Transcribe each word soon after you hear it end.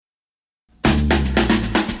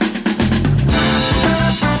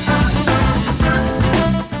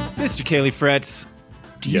Kaylee Fretz.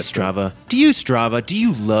 Do you Yes, Strava? Do you Strava? Do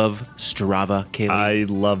you love Strava, Kaylee? I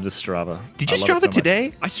love the Strava. Did you I love it Strava so much.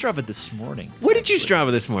 today? I Strava this morning. What did you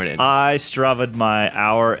Strava this morning? I Strava'd my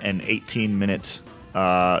hour and 18-minute,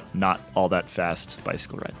 not all that fast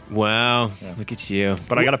bicycle ride. Wow, look at you.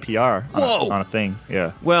 But I got a PR on a thing.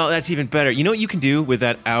 Yeah. Well, that's even better. You know what you can do with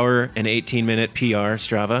that hour and 18-minute PR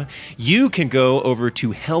Strava? You can go over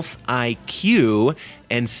to Health IQ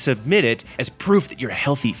and submit it as proof that you're a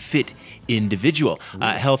healthy, fit individual.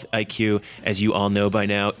 Health IQ, as you all know by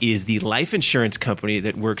now, is the life insurance company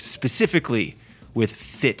that works specifically with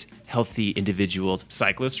fit, healthy individuals,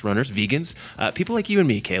 cyclists, runners, vegans, people like you and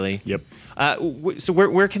me, Kaylee. Yep. So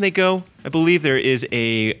where can they go? I believe there is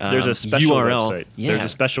a There's a special URL. website. Yeah. There's a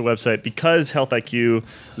special website because Health IQ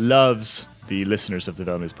loves the listeners of the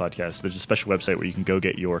Velo News podcast. There's a special website where you can go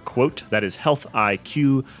get your quote. That is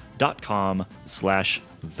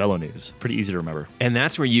healthiq.com/VeloNews. Pretty easy to remember. And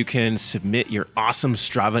that's where you can submit your awesome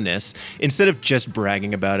Strava-ness. Instead of just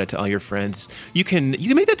bragging about it to all your friends, you can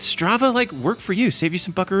make that Strava like work for you, save you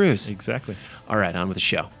some buckaroos. Exactly. All right, on with the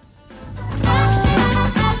show.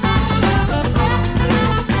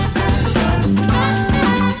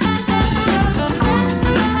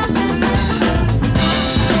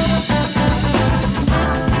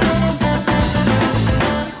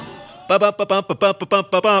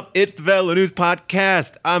 It's the Velo News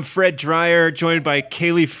Podcast. I'm Fred Dreyer, joined by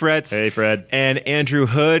Kaylee Fretz. Hey, Fred. And Andrew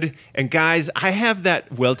Hood. And guys, I have that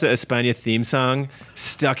Vuelta a España theme song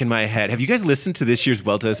stuck in my head. Have you guys listened to this year's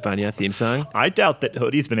Vuelta a España theme song? I doubt that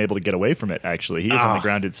Hoodie's been able to get away from it, actually. He is on the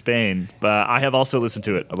ground in Spain. But I have also listened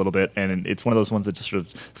to it a little bit, and it's one of those ones that just sort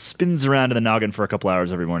of spins around in the noggin for a couple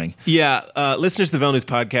hours every morning. Yeah, listeners to the Velo News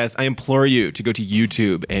Podcast, I implore you to go to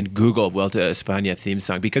YouTube and Google Vuelta a España theme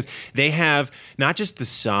song because they have not just the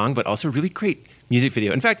song, but also a really great music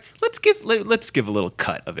video. In fact, let's give a little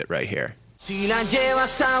cut of it right here. Si la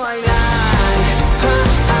llevas a bailar,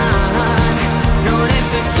 no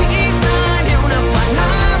necesita ni una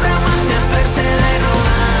palabra más ni hacerse de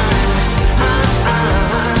rogar.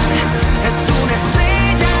 Es una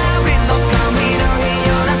estrella abriendo camino y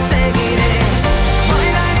yo la seguiré.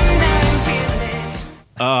 Bailarina entiende.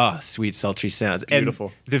 Oh, sweet, sultry sounds. Beautiful.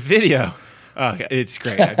 And the video, oh, it's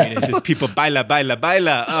great. I mean, it's just people baila, baila,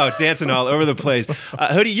 baila. Oh, dancing all over the place.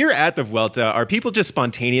 Hoodie, you're at the Vuelta. Are people just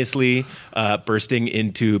spontaneously bursting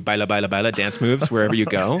into baila, baila, baila dance moves wherever you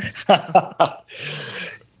go?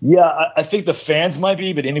 Yeah, I think the fans might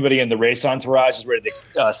be, but anybody in the race entourage is ready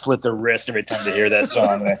to slit their wrist every time they hear that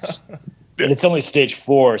song. And it's only stage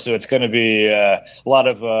 4, so it's going to be a lot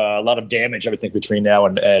of damage, I think, between now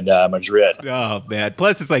and Madrid. Oh, man.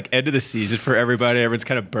 Plus, it's like end of the season for everybody. Everyone's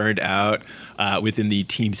kind of burned out within the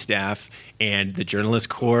team staff and the journalist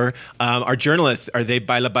corps. Our journalists, are they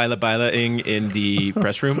baila, baila, bailaing in the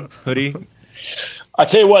press room, Hoodie? I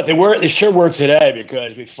tell you what, they sure were today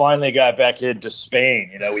because we finally got back into Spain.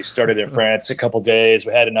 You know, we started in France a couple days.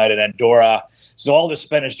 We had a night in Andorra. So all the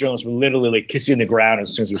Spanish journalists were literally like kissing the ground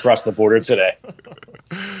as soon as we crossed the border today.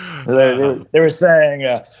 They were saying,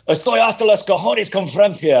 "Estoy hasta los cojones con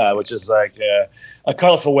Francia," which is like a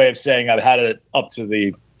colorful way of saying I've had it up to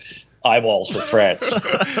the eyeballs for France.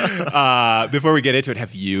 Before we get into it,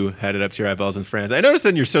 have you had it up to your eyeballs in France? I noticed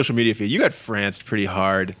in your social media feed, you got Franced pretty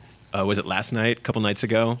hard. Was it last night? A couple nights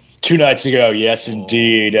ago? 2 nights ago, yes,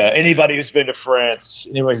 indeed. Anybody who's been to France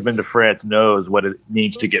knows what it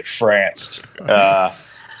means to get Franced.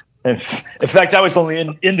 In fact, I was only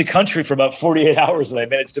in the country for about 48 hours, and I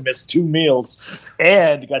managed to miss 2 meals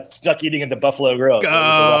and got stuck eating at the Buffalo Grill.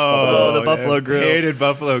 So the Buffalo Grill. Hated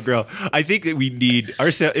Buffalo Grill. I think that we need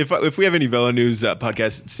if we have any Velo News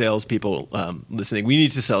podcast sales people listening, we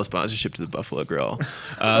need to sell a sponsorship to the Buffalo Grill.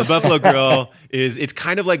 The Buffalo Grill it's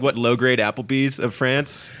kind of like what low grade Applebee's of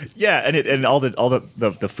France. Yeah, and all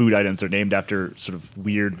the food items are named after sort of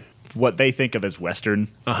weird, what they think of as Western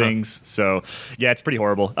things. So yeah, it's pretty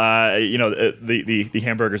horrible. The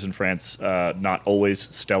hamburgers in France, not always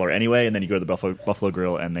stellar anyway. And then you go to the Buffalo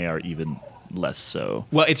Grill and they are even less so.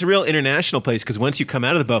 Well, it's a real international place because once you come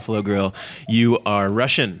out of the Buffalo Grill, you are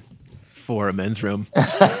Russian for a men's room.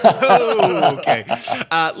 Oh, okay.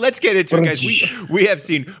 Let's get into it, guys. We have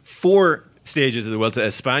seen 4 stages of the Vuelta a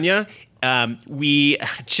España. We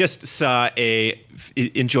just saw a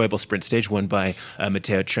enjoyable sprint stage won by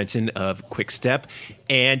Matteo Trentin of Quick Step.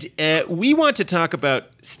 And we want to talk about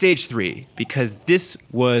stage 3 because this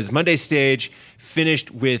was Monday's stage, finished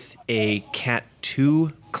with a Cat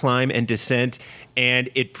 2 climb and descent. And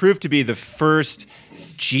it proved to be the first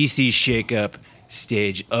GC shakeup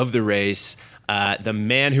stage of the race. The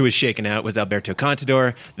man who was shaken out was Alberto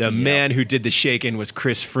Contador. The man who did the shaken was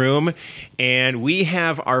Chris Froome. And we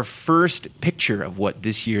have our first picture of what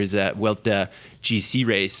this year's Vuelta GC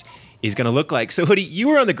race is going to look like. So, Hoodie, you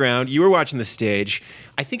were on the ground. You were watching the stage.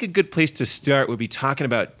 I think a good place to start would be talking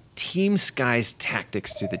about Team Sky's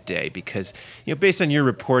tactics through the day, because based on your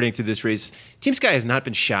reporting through this race, Team Sky has not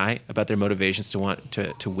been shy about their motivations to want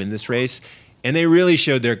to win this race, and they really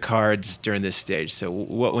showed their cards during this stage. So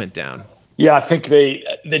what went down? Yeah, I think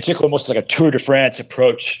they took almost like a Tour de France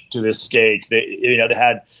approach to this stage. They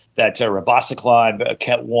had that Rabassa climb,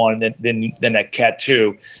 Cat 1, then that Cat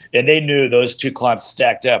 2, and they knew those two climbs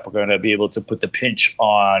stacked up were going to be able to put the pinch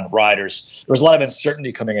on riders. There was a lot of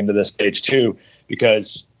uncertainty coming into this stage too,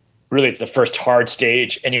 because really it's the first hard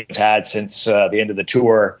stage anyone's had since the end of the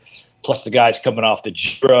Tour. Plus the guys coming off the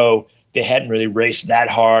Giro, they hadn't really raced that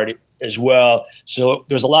hard as well. So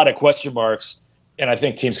there's a lot of question marks. And I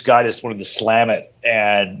think Team Sky just wanted to slam it.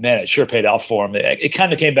 And, man, it sure paid off for them. It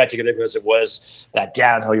kind of came back together because it was that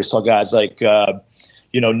downhill. You saw guys like,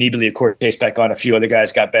 Nibali, of course, chased back on. A few other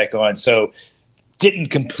guys got back on. So didn't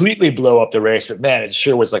completely blow up the race. But, man, it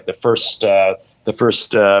sure was like the first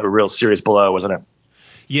real serious blow, wasn't it?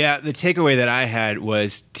 Yeah, the takeaway that I had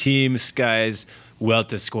was Team Sky's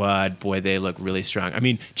Vuelta squad. Boy, they look really strong. I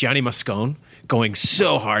mean, Gianni Moscon going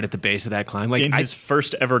so hard at the base of that climb. Like in his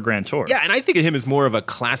first ever Grand Tour. Yeah, and I think of him as more of a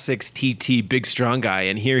classics TT, big, strong guy.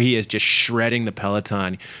 And here he is just shredding the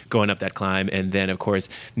peloton going up that climb. And then, of course,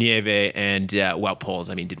 Nieve and Wout Poels.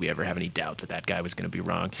 I mean, did we ever have any doubt that guy was going to be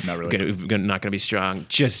wrong? Not really. Not going to be strong.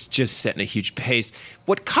 Just setting a huge pace.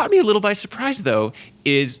 What caught me a little by surprise, though,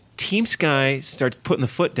 is Team Sky starts putting the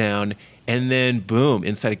foot down, and then boom,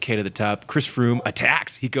 inside a K to the top, Chris Froome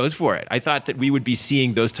attacks. He goes for it. I thought that we would be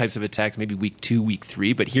seeing those types of attacks maybe week 2, week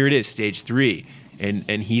 3, but here it is, stage 3, and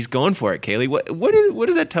he's going for it. Kaylee, what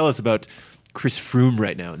does that tell us about Chris Froome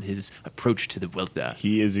right now and his approach to the Vuelta?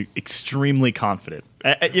 He is extremely confident.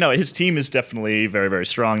 His team is definitely very, very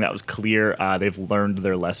strong. That was clear. They've learned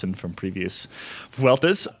their lesson from previous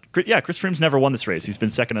Vueltas. Yeah, Chris Froome's never won this race. He's been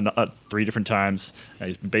second 3 different times.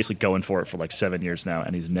 He's been basically going for it for like 7 years now,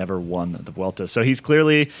 and he's never won the Vuelta. So he's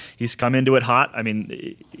come into it hot. I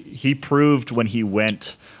mean, he proved when he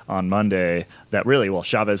went on Monday that really,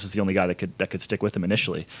 Chavez was the only guy that could stick with him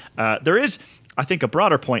initially. There is, I think, a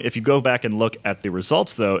broader point. If you go back and look at the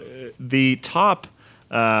results, though, the top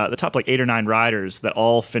like 8 or 9 riders that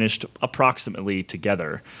all finished approximately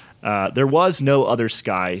together, there was no other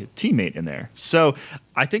Sky teammate in there. So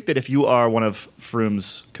I think that if you are one of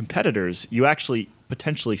Froome's competitors, you actually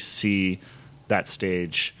potentially see that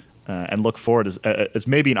stage and look forward as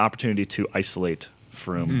maybe an opportunity to isolate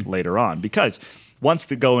Froome later on. Because once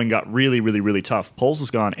the going got really, really, really tough, Poels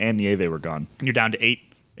was gone and Nieve were gone. And you're down to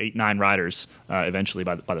 8, 9 riders eventually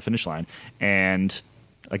by the finish line. And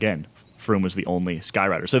again, Froome was the only Sky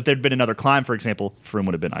rider. So if there'd been another climb, for example, Froome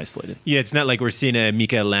would have been isolated. Yeah, it's not like we're seeing a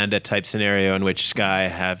Mikel Landa type scenario in which Sky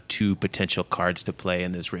have 2 potential cards to play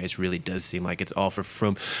in this race. Really does seem like it's all for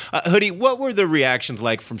Froome. Hoodie, what were the reactions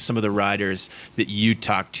like from some of the riders that you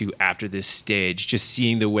talked to after this stage? Just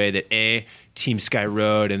seeing the way that A, Team Sky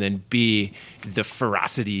rode, and then B, the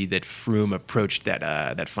ferocity that Froome approached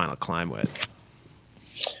that final climb with.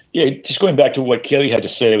 Yeah, just going back to what Kelly had to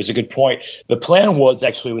say, it was a good point. The plan was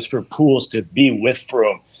for Poels to be with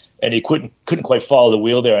Froome, and he couldn't quite follow the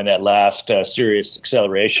wheel there in that last serious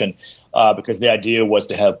acceleration because the idea was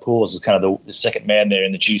to have Poels as kind of the second man there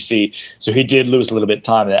in the GC. So he did lose a little bit of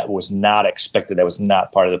time. That was not expected. That was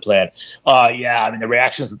not part of the plan. The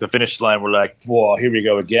reactions at the finish line were like, whoa, here we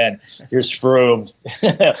go again. Here's Froome.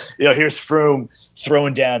 Here's Froome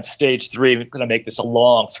throwing down stage 3. We're going to make this a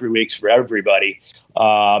long 3 weeks for everybody.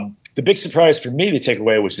 The big surprise for me to take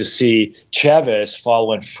away was to see Chavez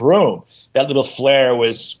following Froome. That little flare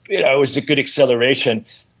was, it was a good acceleration,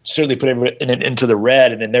 certainly put him into the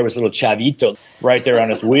red. And then there was little Chavito right there on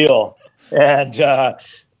his wheel. And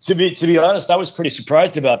to be honest, I was pretty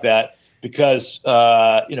surprised about that because,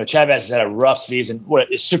 Chavez has had a rough season.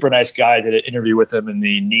 What a super nice guy. I did an interview with him in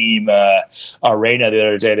the Nîmes arena the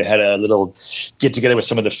other day. They had a little get together with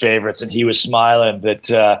some of the favorites, and he was smiling, but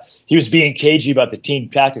he was being cagey about the team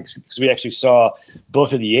tactics because we actually saw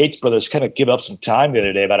both of the Yates brothers kind of give up some time the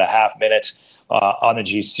other day, about a half minute on the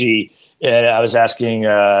GC. And I was asking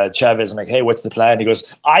Chavez, I'm like, hey, what's the plan? He goes,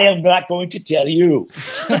 I am not going to tell you.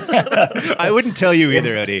 I wouldn't tell you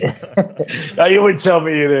either, Eddie. No, you wouldn't tell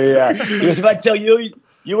me either, yeah. He goes, if I tell you,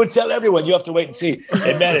 You would tell everyone you have to wait and see.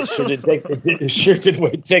 And man, it sure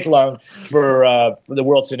didn't take long for the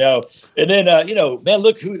world to know. And then, man,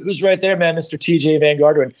 look who's right there, man, Mr. TJ Van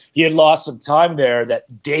Garderen. He had lost some time there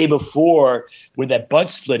that day before with that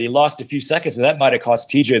bunch split. He lost a few seconds, and that might have cost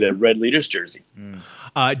TJ the red leaders jersey.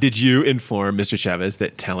 Did you inform Mr. Chavez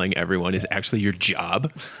that telling everyone is actually your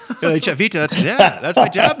job? You're like, Chavita, that's my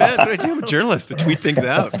job, man. That's what I do. I'm a journalist to tweet things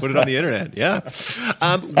out, put it on the internet. Yeah.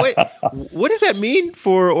 What does that mean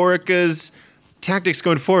for Orica's tactics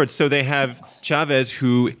going forward? So they have Chavez,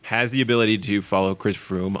 who has the ability to follow Chris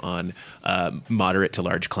Froome on moderate to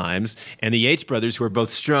large climbs, and the Yates brothers, who are both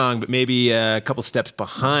strong, but maybe a couple steps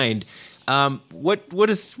behind.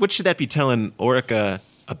 What should that be telling Orica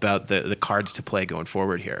about the cards to play going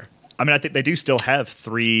forward here? I mean, I think they do still have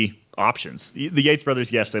three options. The Yates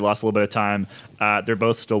brothers, yes, they lost a little bit of time. They're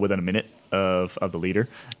both still within a minute of the leader.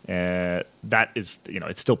 That is,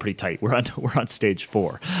 it's still pretty tight. We're on stage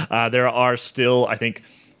 4. There are still, I think,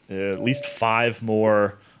 at least 5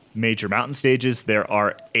 more major mountain stages. There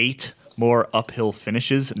are 8 more uphill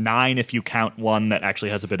finishes, 9 if you count one that actually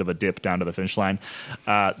has a bit of a dip down to the finish line.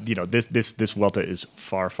 This Vuelta is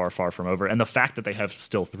far, far, far from over. And the fact that they have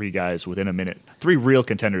still 3 guys within a minute, 3 real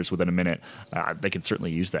contenders within a minute, they can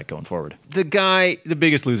certainly use that going forward. The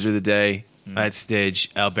biggest loser of the day at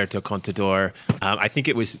stage, Alberto Contador. I think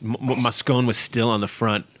it was Moscon was still on the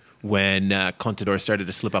front when Contador started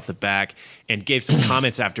to slip off the back, and gave some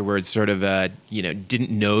comments afterwards, sort of,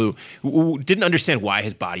 didn't understand why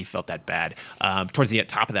his body felt that bad. Towards the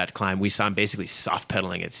top of that climb, we saw him basically soft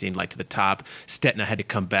pedaling, it seemed like, to the top. Peter Stetina had to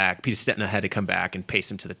come back and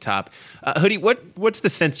pace him to the top. Hoodie, what's the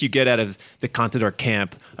sense you get out of the Contador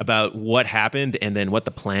camp about what happened and then what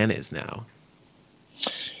the plan is now?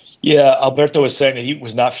 Yeah, Alberto was saying that he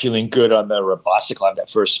was not feeling good on the Rabasa climb,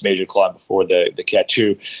 that first major climb before the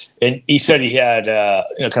Cat2. And he said he had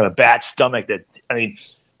kind of a bad stomach.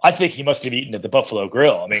 I think he must have eaten at the Buffalo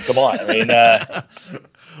Grill. I mean, come on.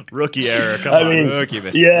 Rookie error. Rookie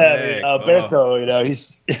mistake. Yeah, Alberto,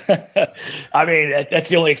 he's that's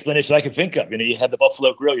the only explanation I can think of. You had the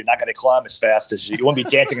Buffalo Grill, you're not going to climb as fast as you won't be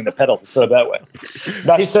dancing in the pedals, let's put it that way.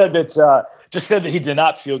 Now, he said that he did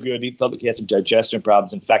not feel good. He felt like he had some digestion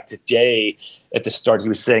problems. In fact, today at the start, he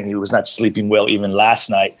was saying he was not sleeping well even last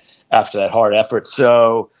night after that hard effort.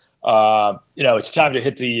 So, it's time to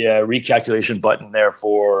hit the recalculation button there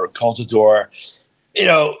for Contador.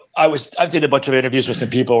 I did a bunch of interviews with some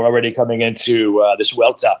people who are already coming into this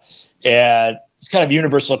Vuelta, and it's kind of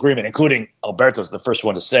universal agreement, including Alberto's the first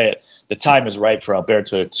one to say it. The time is right for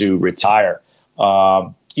Alberto to retire.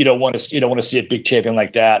 You don't want to see a big champion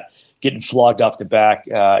like that getting flogged off the back,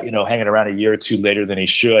 hanging around a year or two later than he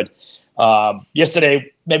should.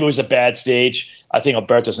 Yesterday, maybe it was a bad stage. I think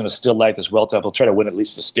Alberto's going to still like this Vuelta. He'll try to win at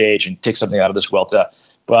least the stage and take something out of this Vuelta.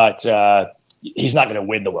 But he's not going to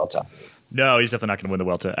win the Vuelta. No, he's definitely not going to win the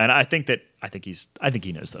Vuelta, and I think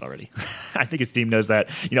he knows that already. I think his team knows that.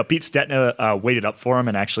 Pete Stetina waited up for him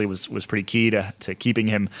and actually was pretty key to keeping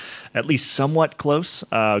him at least somewhat close.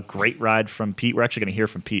 Great ride from Pete. We're actually going to hear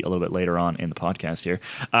from Pete a little bit later on in the podcast here.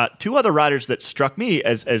 2 other riders that struck me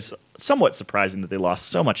as somewhat surprising that they lost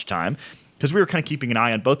so much time, because we were kind of keeping an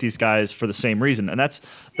eye on both these guys for the same reason, and that's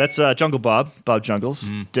Jungle Bob Jungles,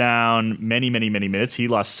 down many, many, many minutes. He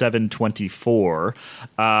lost 7:24,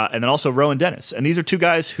 and then also Rowan Dennis. And these are 2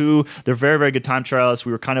 guys who, they're very, very good time trialists.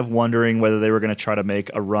 We were kind of wondering whether they were going to try to make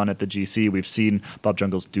a run at the GC. We've seen Bob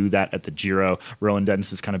Jungles do that at the Giro. Rowan Dennis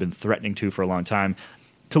has kind of been threatening to for a long time.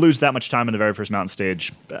 To lose that much time in the very first mountain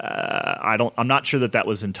stage, I'm not sure that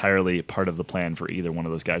was entirely part of the plan for either one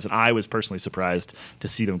of those guys. And I was personally surprised to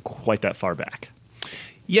see them quite that far back.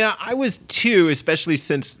 Yeah, I was too, especially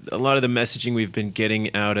since a lot of the messaging we've been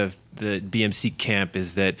getting out of the BMC camp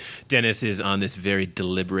is that Dennis is on this very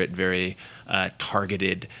deliberate, very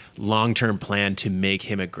targeted, long-term plan to make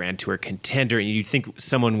him a Grand Tour contender. And you'd think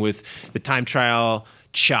someone with the time trial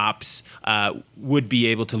chops would be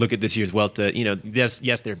able to look at this year's Vuelta.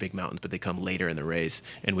 Yes, they're big mountains, but they come later in the race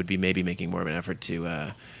and would be maybe making more of an effort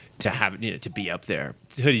to have to be up there.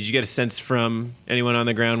 Hoodie, did you get a sense from anyone on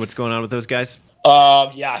the ground what's going on with those guys?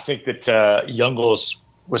 I think that Jungels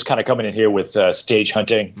was kind of coming in here with stage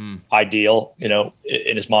hunting ideal, in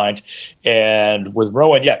his mind, and with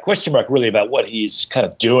Rowan, question mark really about what he's kind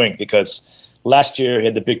of doing, because last year he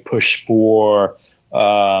had the big push for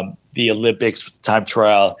the Olympics with the time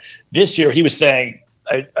trial. This year, he was saying,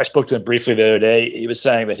 I spoke to him briefly the other day, he was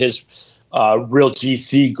saying that his real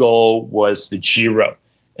GC goal was the Giro.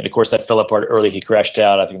 And of course, that fell apart early. He crashed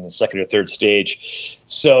out, I think, in the second or third stage.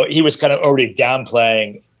 So he was kind of already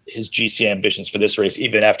downplaying his GC ambitions for this race,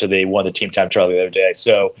 even after they won the team time trial the other day.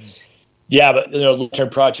 So Yeah, but long-term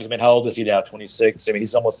project. I mean, how old is he now? 26. I mean,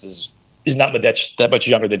 he's not that much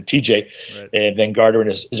younger than TJ. Right. And Van Garderen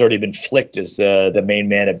has already been flicked as the main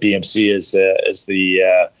man at BMC as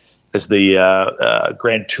the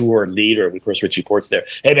Grand Tour leader. Of course, Richie Port's there.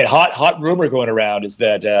 Hey man, hot rumor going around is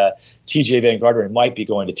that TJ Van Garderen might be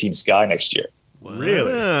going to Team Sky next year.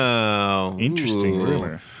 Really? Wow. Interesting Ooh.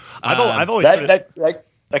 rumor. I've always sort of-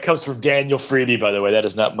 That comes from Daniel Freedy, by the way. That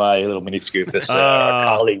is not my little mini scoop. This our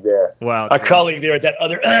colleague there. Wow, our colleague there at that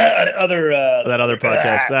other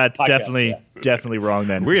podcast. That podcast, definitely wrong.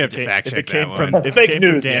 Then We're gonna have to fact if check it came that from one. if Fake it came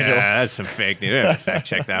from news. Daniel. Yeah, that's some fake news. We have to fact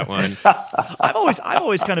check that one. I've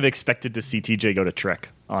always kind of expected to see TJ go to Trek.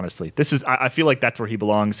 Honestly, I feel like that's where he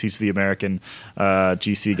belongs. He's the American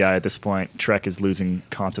GC guy at this point. Trek is losing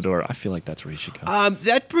Contador. I feel like that's where he should go.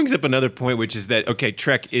 That brings up another point, which is that, okay,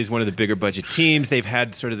 Trek is one of the bigger budget teams. They've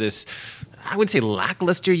had sort of this, I wouldn't say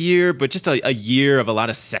lackluster year, but just a year of a lot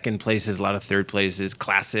of second places, a lot of third places,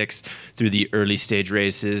 classics through the early stage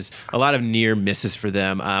races, a lot of near misses for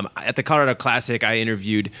them. At the Colorado Classic, I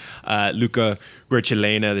interviewed Luca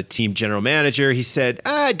Bercellena, the team general manager. He said,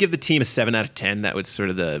 I'd give the team a 7 out of 10. That was sort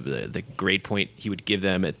of the grade point he would give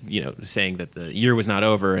them at, saying that the year was not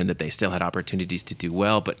over and that they still had opportunities to do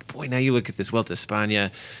well. But boy, now you look at this Vuelta a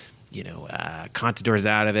España, Contador's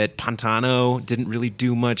out of it. Pantano didn't really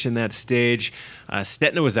do much in that stage.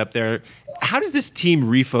 Stetina was up there. How does this team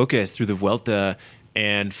refocus through the Vuelta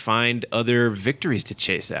and find other victories to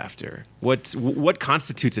chase after? What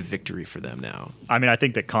constitutes a victory for them now? I mean, I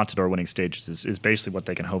think that Contador winning stages is basically what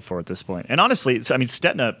they can hope for at this point. And honestly,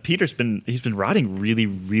 Stetina, he's been riding really,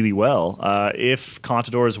 really well. If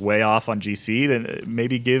Contador is way off on GC, then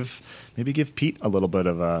maybe give Pete a little bit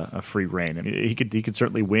of a free rein. I mean, he could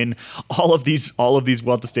certainly win all of these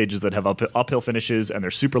Vuelta stages that have uphill finishes and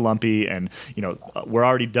they're super lumpy. And we're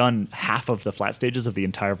already done half of the flat stages of the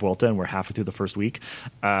entire Vuelta, and we're halfway through the first week.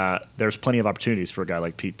 There's plenty of opportunities for a guy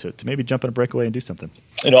like Pete to maybe jump in a breakaway and do something.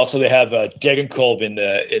 And also they have Degenkolb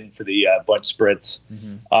in for the bunch sprints.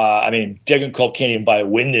 Mm-hmm. Degenkolb can't even buy a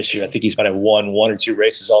win this year. I think he's might have won 1 or 2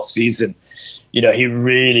 races all season. He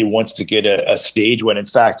really wants to get a stage win. In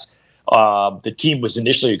fact, the team was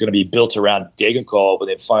initially going to be built around Degenkolb, but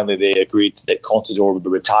then finally they agreed that Contador would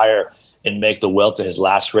retire and make the Vuelta his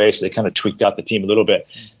last race. They kind of tweaked out the team a little bit.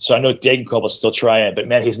 So I know Degenkolb was still trying, but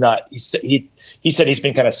man, he's not. He said he's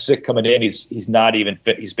been kind of sick coming in. He's not even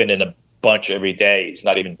fit. He's been in a bunch every day. He's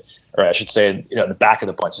not even, or I should say, in the back of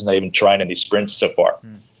the bunch. He's not even trying any sprints so far.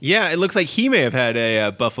 Yeah, it looks like he may have had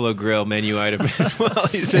a Buffalo Grill menu item as well.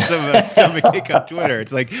 He said something about stomachache on Twitter.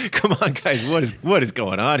 It's like, come on, guys, what is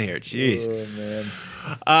going on here? Jeez. Oh,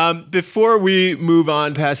 man. Before we move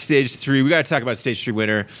on past stage 3, we got to talk about stage 3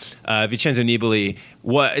 winner, Vincenzo Nibali.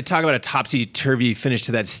 Talk about a topsy-turvy finish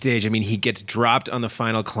to that stage. I mean, he gets dropped on the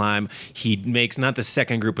final climb. He makes not the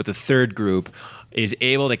second group, but the third group, is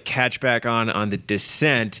able to catch back on the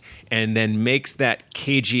descent, and then makes that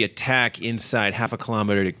cagey attack inside half a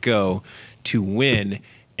kilometer to go to win,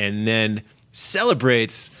 and then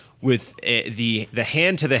celebrates with the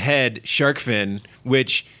hand to the head shark fin,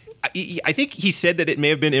 which I think he said that it may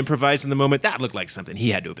have been improvised in the moment. That looked like something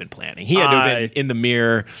he had to have been planning. He had to have been in the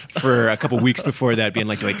mirror for a couple weeks before that, being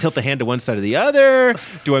like, do I tilt the hand to one side or the other?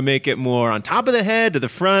 Do I make it more on top of the head, to the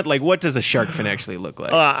front? Like, what does a shark fin actually look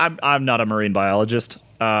like? I'm not a marine biologist,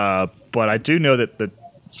 but I do know that the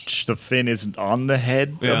fin isn't on the head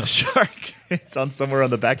of the shark. It's on somewhere on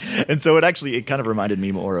the back. And so it kind of reminded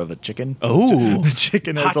me more of a chicken. Oh, the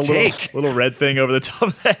chicken has a little red thing over the top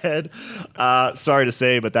of the head. Sorry to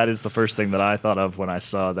say, but that is the first thing that I thought of when I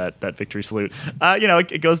saw that victory salute.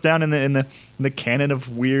 It goes down in the canon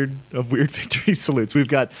of weird victory salutes. We've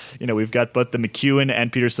got both the McEwen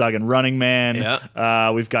and Peter Sagan Running Man.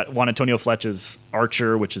 Yeah. We've got Juan Antonio Fletch's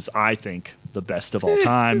Archer, which is, I think, the best of all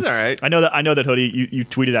time. It's all right. I know that Hoodie, you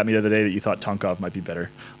tweeted at me the other day that you thought Tonkov might be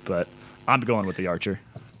better, but I'm going with the Archer.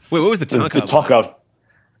 Wait, what was the Tonkov? The Tonkov.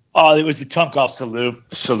 Oh, it was the Tonkov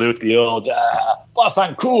salute, the old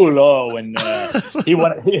Wafankulo, and he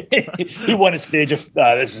won a stage of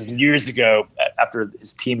this is years ago after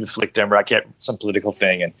his team flicked him, some political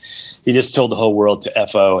thing, and he just told the whole world to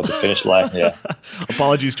FO at the finish line. Yeah.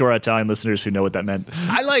 Apologies to our Italian listeners who know what that meant.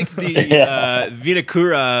 I liked the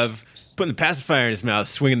Vinokurov putting the pacifier in his mouth,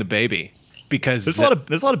 swinging the baby. Because there's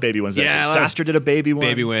a lot of baby ones. Yeah, Sastre did a baby one.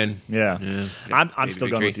 Baby win. Yeah. I'm still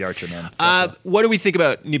going with the Archer, man. What do we think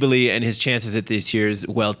about Nibali and his chances at this year's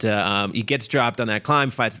Vuelta? He gets dropped on that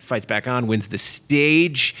climb, fights back on, wins the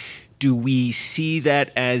stage. Do we see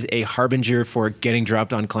that as a harbinger for getting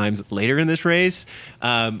dropped on climbs later in this race?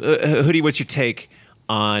 Hoodie, what's your take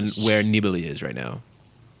on where Nibali is right now?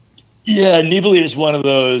 Yeah, Nibali is one of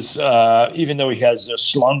those. Even though he has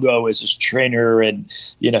Slongo as his trainer, and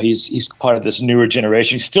he's part of this newer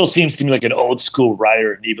generation, he still seems to me like an old school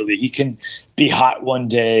rider. Nibali, he can be hot one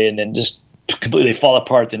day and then just completely fall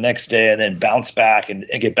apart the next day, and then bounce back and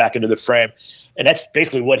get back into the frame. And that's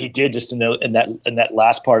basically what he did just in that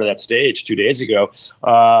last part of that stage 2 days ago.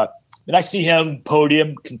 And I see him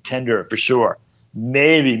podium contender for sure.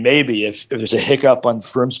 Maybe if there's a hiccup on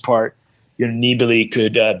Froome's part, Nibali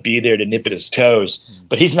could be there to nip at his toes,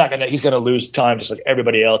 but he's not gonna. He's gonna lose time just like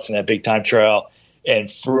everybody else in that big time trial. And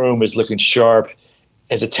Froome is looking sharp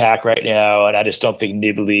as attack right now, and I just don't think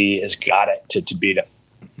Nibali has got it to beat him.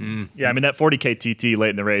 Yeah, I mean, that 40K TT late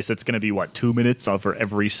in the race, that's going to be, 2 minutes for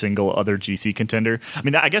every single other GC contender. I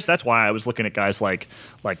mean, I guess that's why I was looking at guys like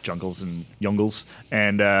Jungles and Jungles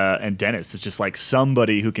and Dennis. It's just like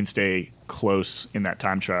somebody who can stay close in that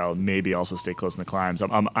time trial, maybe also stay close in the climbs.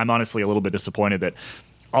 I'm honestly a little bit disappointed that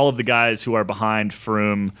all of the guys who are behind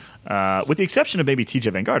Froome, with the exception of maybe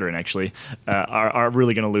TJ Van Garderen, actually, are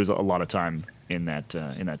really going to lose a lot of time in that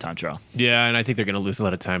time trial. Yeah, and I think they're going to lose a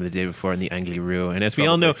lot of time the day before in the Angliru. And as we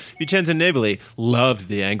all know, Vincenzo Nibali loves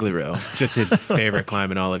the Angliru, just his favorite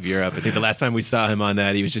climb in all of Europe. I think the last time we saw him on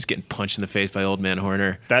that, he was just getting punched in the face by Old Man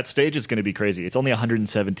Horner. That stage is going to be crazy. It's only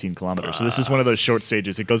 117 kilometers, so this is one of those short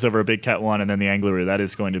stages. It goes over a big Cat 1 and then the Angliru. That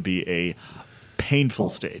is going to be a painful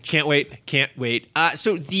stage. Can't wait.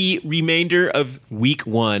 So the remainder of week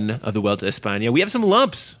 1 of the Vuelta a España, we have some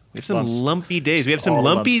lumps. We have some lumpy days. We have some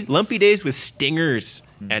lumpy days with stingers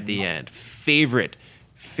at the end. Favorite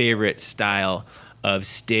style of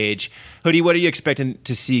stage. Hoodie, what are you expecting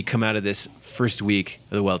to see come out of this first week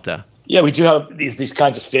of the Vuelta? Yeah, we do have these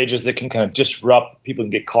kinds of stages that can kind of disrupt. People can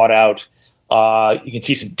get caught out. You can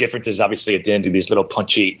see some differences, obviously, at the end of these little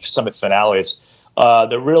punchy summit finales.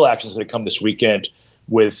 The real action is going to come this weekend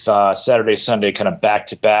with Saturday, Sunday kind of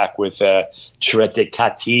back-to-back with Chirete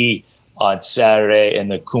Cati on Saturday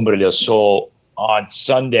and the Cumbre del Sol on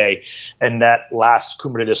Sunday. And that last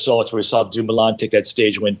Cumbre del Sol, that's where we saw Dumoulin take that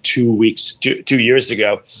stage win 2 years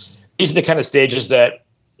ago. These are the kind of stages that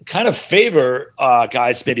kind of favor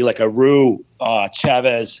guys maybe like Aru,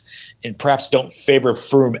 Chavez, and perhaps don't favor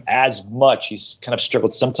Froome as much. He's kind of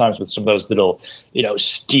struggled sometimes with some of those little,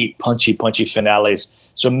 steep, punchy finales.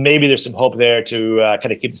 So maybe there's some hope there to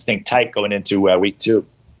kind of keep this thing tight going into week 2.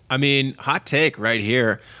 I mean, hot take right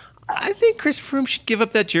here. I think Chris Froome should give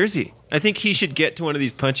up that jersey. I think he should get to one of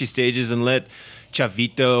these punchy stages and let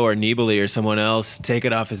Chavito or Nibali or someone else take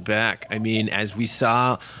it off his back. I mean, as we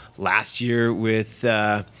saw last year with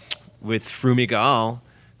Frumigal,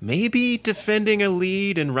 maybe defending a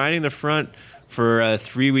lead and riding the front for a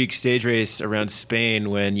 3-week stage race around Spain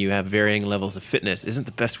when you have varying levels of fitness isn't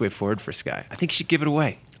the best way forward for Sky. I think you should give it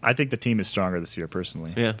away. I think the team is stronger this year,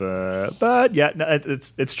 personally. Yeah. But yeah, no,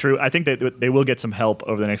 it's true. I think that they will get some help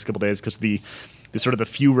over the next couple of days because the sort of the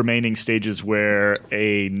few remaining stages where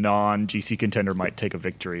a non-GC contender might take a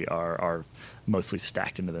victory are mostly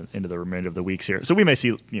stacked into the remainder of the weeks here. So we may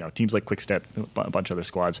see teams like Quick-Step, a bunch of other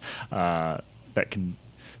squads that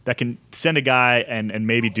can send a guy and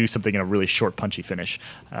maybe do something in a really short, punchy finish.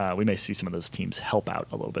 We may see some of those teams help out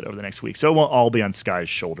a little bit over the next week. So it won't all be on Sky's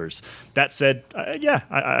shoulders. That said,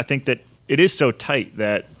 I think that it is so tight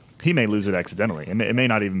that he may lose it accidentally. It may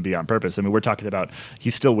not even be on purpose. I mean, we're talking about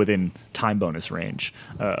he's still within time bonus range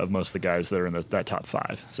of most of the guys that are in that top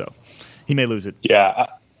 5. So he may lose it. Yeah,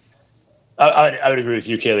 I would agree with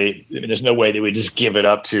you, Kaylee. I mean, there's no way they would just give it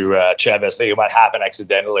up to Chavez. I think it might happen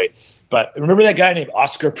accidentally. But remember that guy named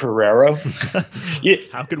Oscar Pereiro?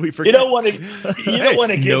 How could we forget? You don't want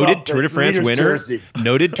to give noted up Tour de France winner. Jersey.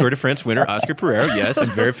 Noted Tour de France winner Oscar Pereiro. Yes,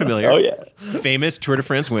 I'm very familiar. Oh yeah, famous Tour de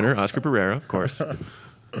France winner Oscar Pereiro, of course.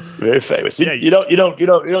 Very famous. You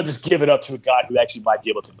don't just give it up to a guy who actually might be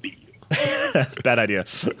able to beat you. Bad idea.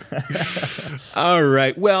 All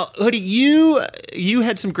right. Well, Hoodie, you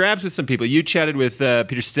had some grabs with some people. You chatted with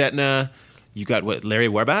Peter Stetina. You got Larry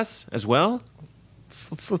Warbas as well.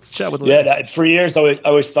 Let's chat with Larry. Yeah, for years I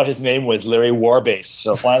always thought his name was Larry Warbase.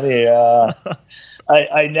 So finally,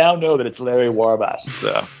 I now know that it's Larry Warbas.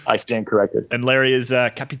 So I stand corrected. And Larry is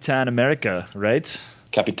Capitan America, right?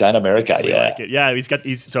 Capitan America, yeah. Like yeah,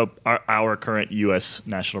 he's our current U.S.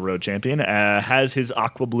 National Road Champion, has his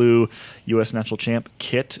Aqua Blue U.S. National Champ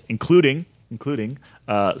kit, including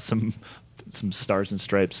some Stars and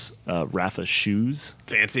Stripes Rafa shoes.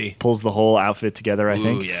 Fancy. Pulls the whole outfit together, I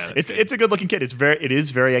think. Yeah, it's a good looking kit. It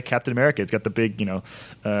is very Captain America. It's got the big,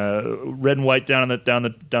 red and white down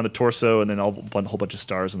the torso and then a whole bunch of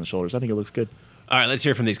stars on the shoulders. I think it looks good. All right, let's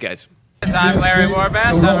hear from these guys. I'm Larry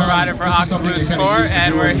Warbass. I'm a rider for Aqua Sport,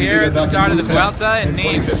 and we're here at the start of the Vuelta in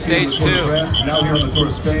Nîmes, Stage 2. Now,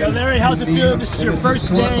 Larry, how's it feel? This is your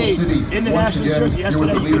first day in the national jersey.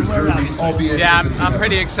 Yesterday you didn't wear it, obviously. Yeah, I'm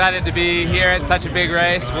pretty excited to be here at such a big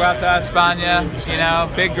race, Vuelta a España, you know,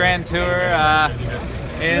 big Grand Tour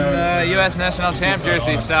in the U.S. National Champ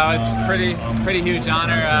jersey. So it's pretty huge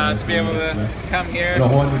honor to be able to come here,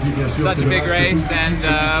 such a big race, and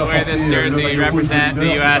wear this jersey, represent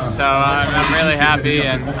the U.S. So I'm really happy,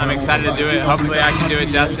 and I'm excited to do it. Hopefully I can do it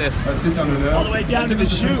justice. All the way down to the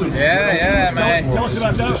shoes. Yeah, man. Tell us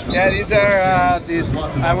about those. Yeah, these are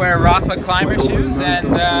I wear Rafa climber shoes,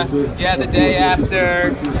 and yeah, the day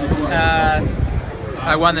after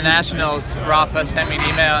I won the nationals, Rafa sent me an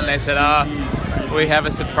email and they said, "Oh, we have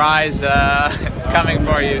a surprise coming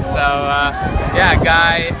for you." So yeah, a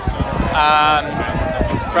guy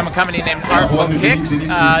from a company named Artful Kicks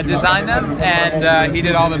designed them, and he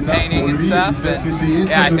did all the painting and stuff. And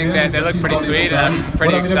yeah, I think that they look pretty sweet, and I'm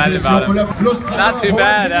pretty excited about them. Not too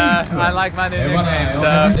bad. I like my new nickname.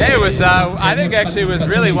 So it was, I think actually it was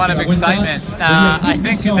really one of excitement. I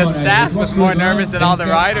think the staff was more nervous than all the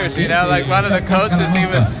riders. You know, like one of the coaches, he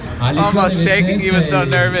was almost shaking. He was so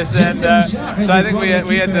nervous, and so I think we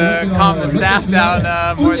had to calm the staff down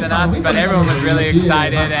more than us. But everyone was really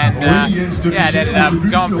excited, and yeah, it ended up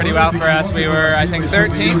going pretty well for us. We were, I think,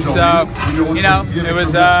 13th, so you know, it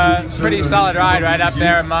was a pretty solid ride right up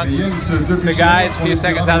there amongst the guys, a few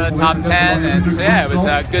seconds out of the top 10, and so yeah, it was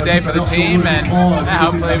a good day for the team, and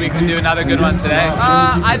hopefully we can do another good one today.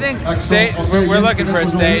 I think we're looking for a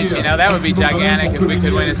stage. You know, that would be gigantic if we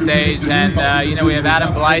could win a stage, and you know, we have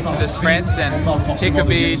Adam Blythe for the sprints, and he could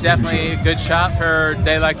be definitely a good shot for a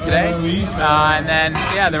day like today. And then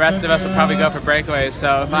yeah, the rest of us will probably go for breakaways.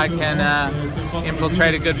 So if I can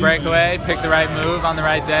infiltrate a good breakaway, pick the right move on the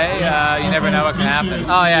right day, you never know what can happen.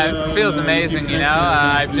 Oh yeah, it feels amazing. You know,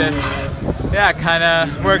 I've just kind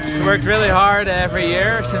of worked really hard every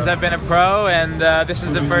year since I've been a pro, and this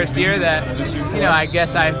is the first year that, you know, I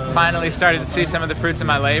guess I finally started to see some of the fruits of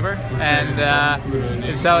my labor, and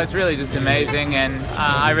so it's really just amazing, and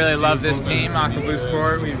I really love this team, Aqua Blue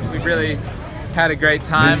Sport. We've really had a great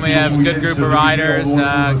time. We have a good group of riders,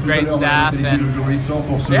 great staff, and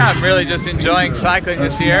yeah, I'm really just enjoying cycling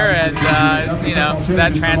this year, and you know,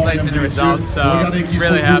 that translates into results, so I'm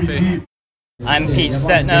really happy. I'm Pete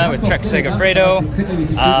Stetna with Trek Segafredo.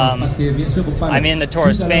 I'm in the Tour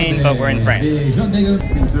of Spain, but we're in France.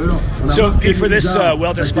 So, Pete, for this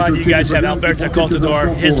Vuelta a España, you guys have Alberto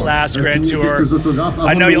Contador, his last Grand Tour.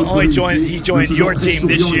 I know he joined your team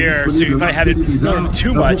this year, so you probably haven't known him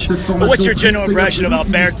too much. But what's your general impression of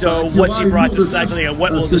Alberto? What's he brought to cycling, and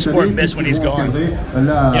what will the sport miss when he's gone? You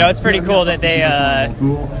know, it's pretty cool that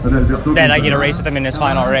that I get a race with him in his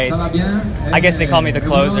final race. I guess they call me the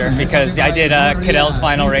closer because I did Cadel's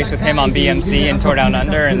final race with him on BMC and Tour Down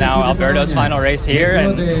Under, and now Alberto's final race here,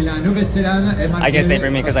 and I guess they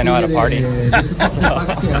bring me because I know how to party. You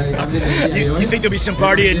think there'll be some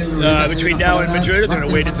partying between now and Madrid, or they're going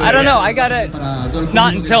to wait until I don't know. I got it.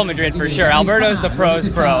 Not until Madrid for sure. Alberto's the pro's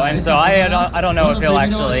pro, and so I don't know if he'll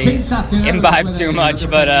actually imbibe too much,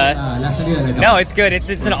 but no, it's good. It's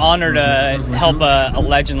an honor to help a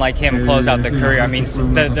legend like him close out the career. I mean,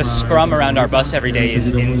 the scrum around our bus every day is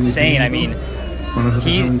insane. I mean,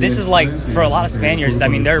 this is like, for a lot of Spaniards, I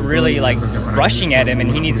mean, they're really like rushing at him,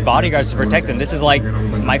 and he needs bodyguards to protect him. This is like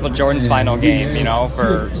Michael Jordan's final game, you know,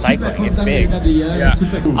 for cycling. It's big. Yeah.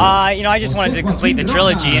 You know, I just wanted to complete the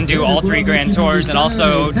trilogy and do all 3 Grand Tours, and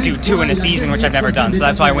also do 2 in a season, which I've never done. So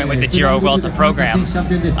that's why I went with the Giro Vuelta program.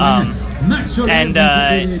 And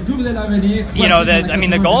you know,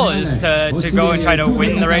 the goal is to go and try to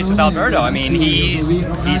win the race with Alberto. I mean, he's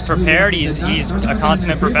prepared. He's a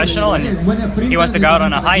consummate professional, and he wants to go out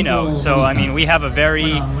on a high note. So I mean, we have a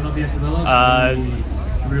very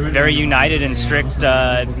united and strict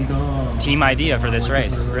team idea for this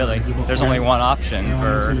race. Really, there's only one option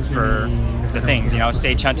for the things. You know,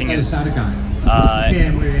 stage hunting is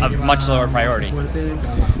a much lower priority.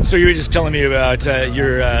 So you were just telling me about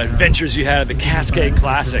your adventures you had at the Cascade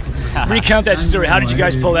Classic. Recount that story. How did you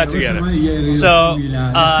guys pull that together? So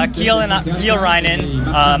Kiel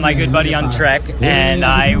Reinen, my good buddy on Trek, and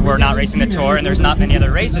I were not racing the Tour, and there's not many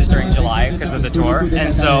other races during July because of the Tour.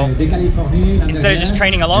 And so instead of just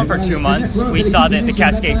training alone for 2 months, we saw that the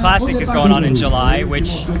Cascade Classic is going on in July,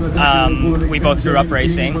 which we both grew up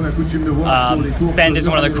racing. Bend is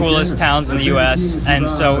one of the coolest towns in the U.S., and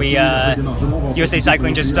so we USA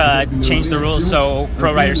Cycling just changed the rules so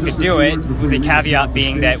pro riders could do it, the caveat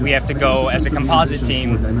being that we have to go as a composite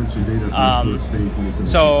team.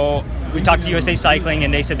 So we talked to USA Cycling,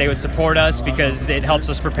 and they said they would support us because it helps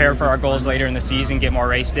us prepare for our goals later in the season, get more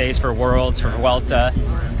race days for Worlds, for Vuelta.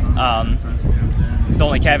 The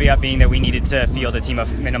only caveat being that we needed to field a team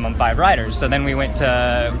of minimum 5 riders. So then we went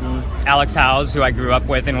to Alex Howes, who I grew up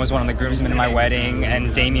with and was one of the groomsmen in my wedding,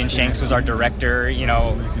 and Damian Shanks was our director. You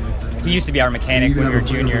know, he used to be our mechanic when we were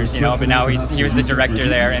juniors, you know, but now he was the director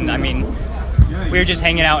there. And I mean, we were just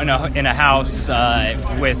hanging out in a house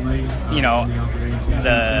with, you know,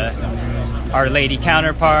 our lady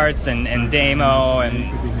counterparts and Damo,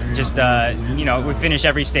 and just you know, we finish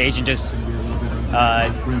every stage and just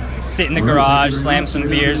sit in the garage, slam some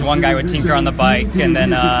beers. One guy would tinker on the bike, and then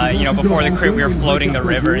you know, before the crit we were floating the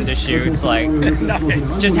river into chutes, like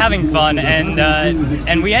just having fun.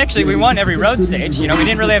 And we won every road stage. You know, we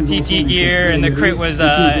didn't really have TT gear, and the crit was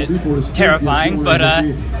terrifying, but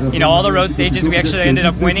you know, all the road stages we actually ended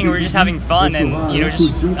up winning. We were just having fun, and you know,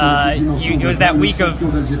 just it was that week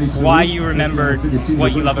of why you remembered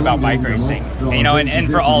what you love about bike racing. You know,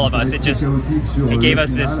 and for all of us, it gave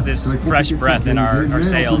us this fresh breath in our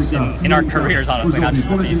sails, in our careers, honestly, not just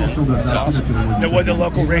the season. So, what did the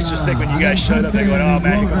local racers think when you guys showed up? They're going, "Oh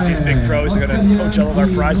man, here comes these big pros. They're going to poach all of our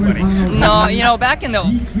prize money." No, you know, back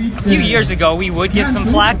a few years ago, we would get some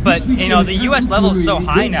flack, but you know, the U.S. level is so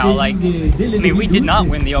high now. Like, I mean, we did not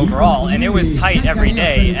win the overall, and it was tight every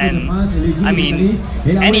day. And I mean,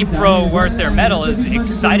 any pro worth their medal is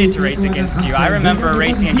excited to race against you. I remember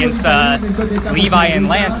racing against Levi and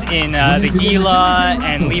Lance in the Gila,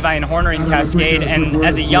 and Levi and Horner in Cascade. And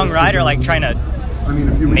as a young rider, like, trying to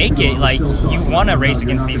make it, like, you want to race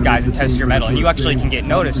against these guys and test your mettle, and you actually can get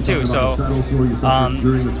noticed too. So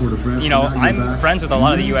you know, I'm friends with a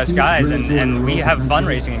lot of the US guys, and we have fun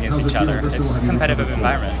racing against each other. It's a competitive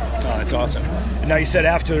environment. Oh, that's awesome. And now you said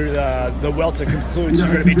after the Vuelta concludes,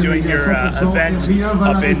 you're going to be doing your event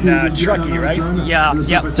up in Truckee, right? Yeah.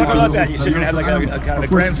 Talk about that. You said you're going to have like a kind of a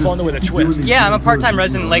grand final with a twist. Yeah, I'm a part-time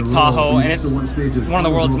resident in Lake Tahoe, and it's one of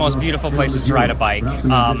the world's most beautiful places to ride a bike.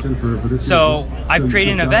 So I've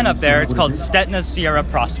created an event up there. It's called Stetna Sierra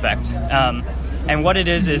Prospect. And what it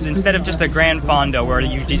is instead of just a Grand Fondo where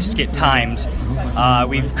you just get timed,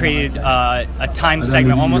 we've created a time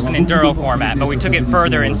segment, almost an enduro format, but we took it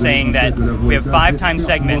further in saying that we have 5 time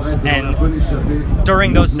segments, and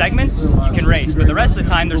during those segments you can race, but the rest of the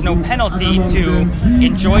time there's no penalty to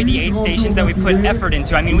enjoy the aid stations that we put effort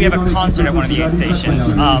into. I mean, we have a concert at one of the aid stations,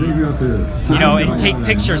 you know, and take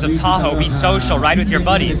pictures of Tahoe, be social, ride with your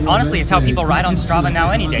buddies. Honestly, it's how people ride on Strava now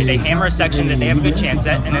any day. They hammer a section that they have a good chance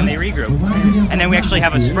at, and then they regroup. And then we actually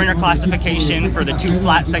have a sprinter classification for the 2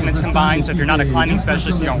 flat segments combined, so if you're not a climbing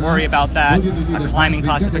specialist, you don't worry about that. A climbing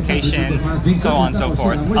classification, so on and so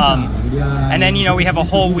forth. And then, you know, we have a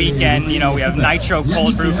whole weekend. You know, we have Nitro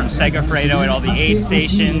Cold Brew from Segafredo at all the aid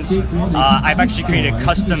stations. I've actually created a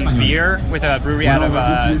custom beer with a brewery out of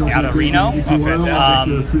Reno. Oh,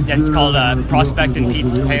 fantastic. It's called Prospect and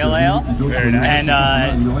Pete's Pale Ale. Very nice.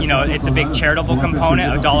 And, you know, it's a big charitable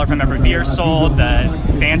component, $1 from every beer sold. The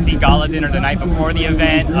fancy gala dinner the night before the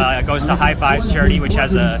event goes to High Fives charity, which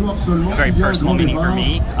has a very personal meaning for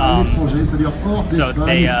me. So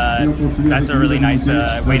that's a really nice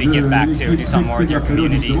way to give back to, do something more with your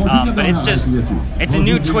community. But it's a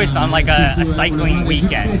new twist on like a cycling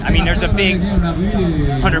weekend. I mean, there's a big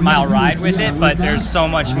 100-mile ride with it, but there's so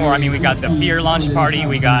much more. I mean, we got the beer launch party,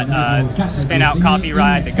 we got spin out coffee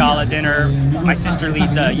ride, the gala dinner. My sister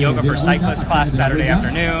leads a yoga for cyclists class Saturday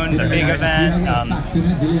afternoon, the big event,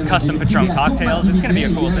 custom Patron cocktails. It's going to be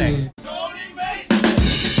a cool thing.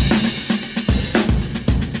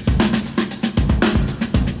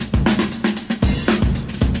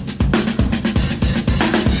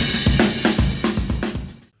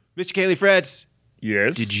 Mr. Cayley Freds,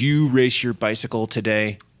 Yes. did you race your bicycle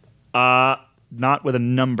today? Not with a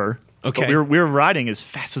number. Okay. But we were riding as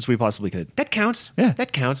fast as we possibly could. That counts. Yeah.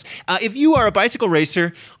 That counts. If you are a bicycle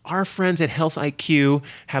racer, our friends at Health IQ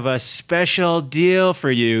have a special deal for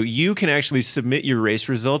you. You can actually submit your race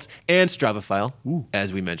results and Strava file,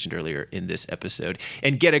 as we mentioned earlier in this episode,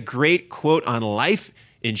 and get a great quote on life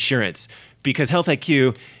insurance, because Health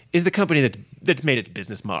IQ is the company that's made its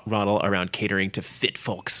business model around catering to fit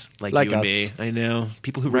folks like you and us. me. I know.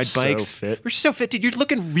 People who We're ride bikes. so fit. We're so fit. Dude, you're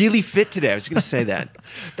looking really fit today. I was going to say that.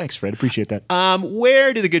 Thanks, Fred. Appreciate that.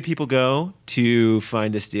 Where do the good people go to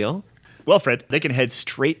find this deal? Well, Fred, they can head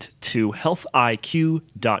straight to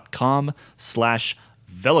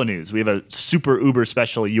healthiq.com/VeloNews. We have a super uber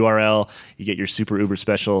special URL. You get your super uber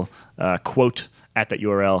special quote at that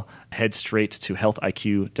URL. Head straight to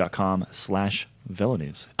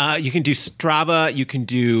healthiq.com/VeloNews. You can do Strava. You can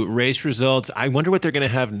do race results. I wonder what they're going to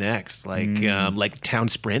have next, like Town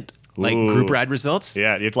Sprint. like Ooh. group ride results.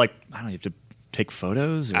 Yeah, you have to I don't know, you have to take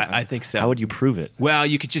photos? Or I think so. How would you prove it? Well,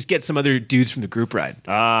 you could just get some other dudes from the group ride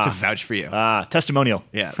to vouch for you. Testimonial.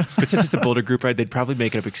 Yeah, but since it's the Boulder group ride, they'd probably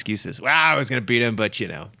make up excuses. Wow, I was going to beat him, but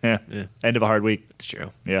Yeah. End of a hard week. It's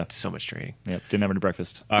true. Yeah. So much training. Yeah. Didn't have any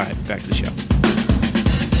breakfast. All right, back to the show.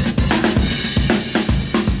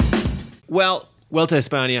 Well, Vuelta a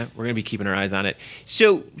España, we're going to be keeping our eyes on it.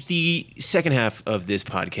 So the second half of this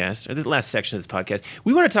podcast, or the last section of this podcast,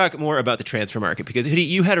 we want to talk more about the transfer market because, Hoodie,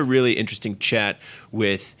 you had a really interesting chat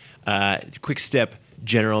with Quick Step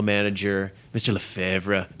general manager, Mr.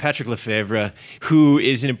 Lefevre, Patrick Lefevre, who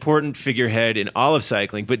is an important figurehead in all of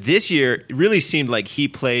cycling. But this year, it really seemed like he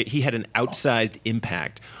had an outsized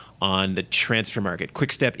impact on the transfer market.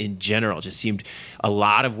 Quick Step in general just seemed a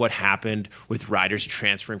lot of what happened with riders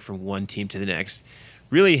transferring from one team to the next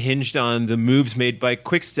really hinged on the moves made by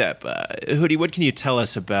Quick Step. Hoodie, what can you tell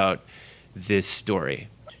us about this story?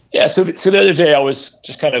 Yeah, so the other day I was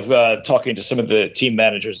just kind of talking to some of the team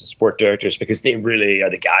managers and sport directors because they really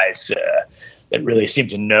are the guys that really seem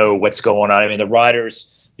to know what's going on. I mean, the riders,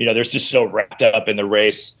 they're just so wrapped up in the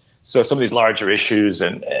race. So some of these larger issues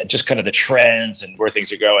and just kind of the trends and where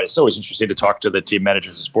things are going, it's always interesting to talk to the team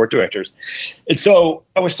managers and sport directors. And so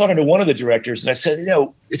I was talking to one of the directors and I said,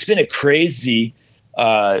 it's been a crazy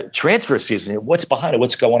transfer season. What's behind it?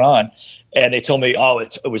 What's going on? And they told me,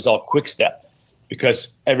 it was all Quick Step.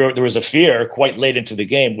 Because there was a fear quite late into the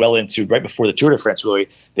game, right before the Tour de France, really,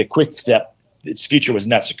 that Quick Step, its future was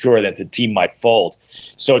not secure, that the team might fold.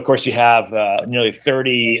 So, of course, you have nearly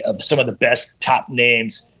 30 of some of the best top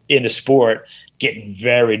names in the sport getting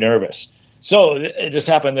very nervous. So it just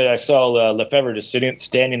happened that I saw Lefevre just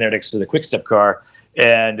standing there next to the Quick Step car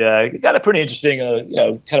and got a pretty interesting,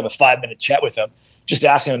 kind of a 5-minute chat with him, just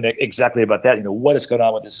asking him exactly about that. What is going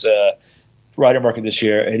on with this rider market this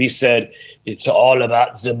year? And he said, it's all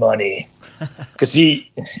about the money, because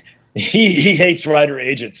he hates rider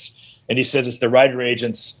agents. And he says it's the rider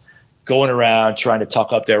agents going around trying to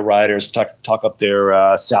talk up their riders, talk up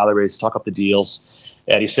their salaries, talk up the deals.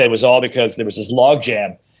 And he said it was all because there was this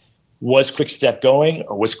logjam. Was Quick Step going,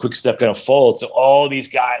 or was Quick Step going to fold? So all these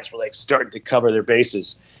guys were starting to cover their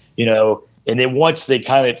bases, and then once they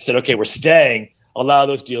kind of said, okay, we're staying, a lot of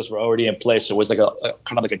those deals were already in place. So it was kind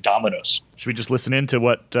of like a dominoes. Should we just listen in to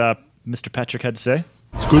what Mr. Patrick had to say?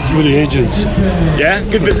 It's good for the agents. Yeah,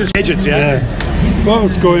 good business agents. Yeah. Well,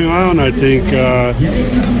 what's going on? I think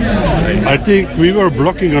we were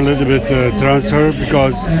blocking a little bit transfer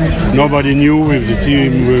because nobody knew if the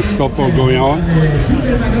team would stop or going on.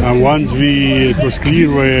 And once it was clear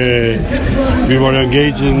we were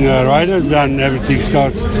engaging riders, then everything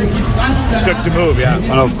starts to move. Yeah.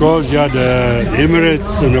 And of course, the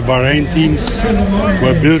Emirates and the Bahrain teams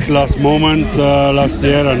were built last moment last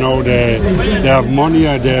year, and now they have money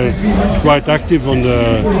and they're quite active on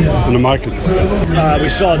the market. We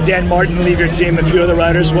saw Dan Martin leave your team, a few other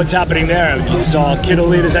riders. What's happening there? You saw Kittel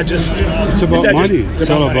leave. Is that just? It's about money. It's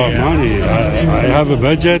all about money. I have a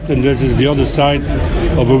budget, and this is the other side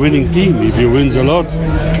of a winning team. If you win a lot,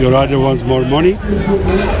 your rider wants more money,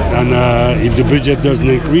 and if the budget doesn't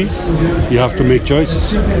increase, you have to make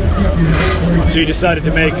choices. So you decided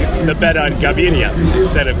to make the bet on Gaviria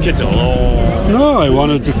instead of Kittel? No, I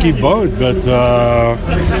wanted to keep both, but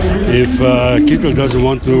if Kittel doesn't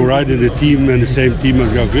want to ride in the team and the same team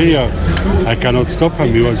as Gaviria, I cannot stop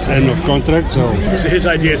him. He was end of contract, so his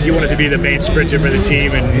idea is he wanted to be the main sprinter for the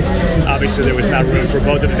team, and obviously there was not room for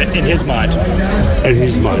both of them in his mind. In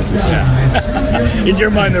his mind. Yeah. In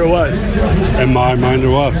your mind there was. In my mind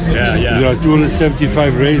there was. Yeah. There are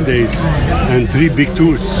 275 race days and 3 big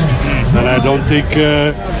tours. And I don't think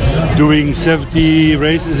doing 70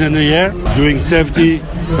 races in a year, doing 70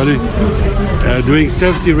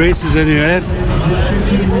 races in a year,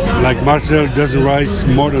 like Marcel doesn't race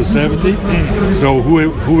more than 70, so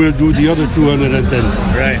who will do the other 210?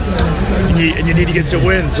 Right. And you need to get some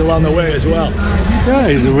wins along the way as well. Yeah,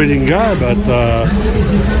 he's a winning guy, but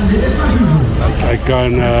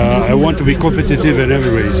I want to be competitive in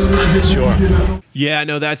every race. Sure. Yeah,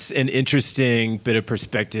 no, that's an interesting bit of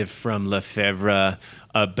perspective from Lefevre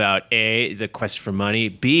about A, the quest for money,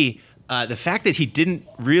 B, the fact that he didn't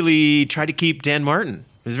really try to keep Dan Martin.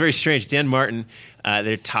 It was very strange. Dan Martin,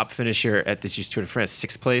 their top finisher at this year's Tour de France,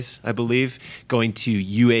 6th place, I believe, going to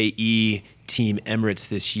UAE Team Emirates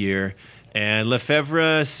this year. And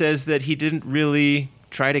Lefevre says that he didn't really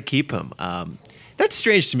try to keep him. That's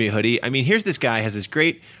strange to me, Hoodie. I mean, here's this guy, has this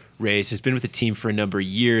great race, has been with the team for a number of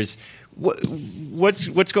years.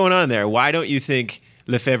 What's going on there? Why don't you think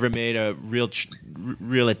Lefevre made a real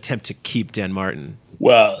attempt to keep Dan Martin?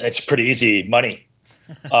 Well, it's pretty easy. Money.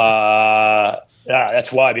 Yeah,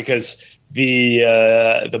 that's why, because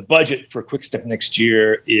the budget for Quickstep next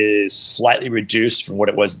year is slightly reduced from what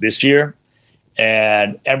it was this year,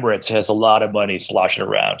 and Emirates has a lot of money sloshing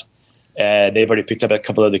around, and they've already picked up a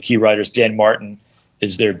couple of the key riders. Dan Martin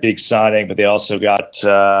is their big signing, but they also got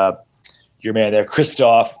your man there,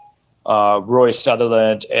 Christoph, Roy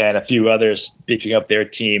Sutherland, and a few others beefing up their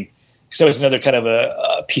team. So it's another kind of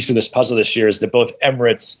a piece of this puzzle this year is that both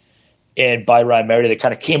Emirates and Bahrain Merida, they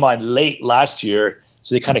kind of came on late last year,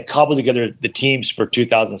 so they kind of cobbled together the teams for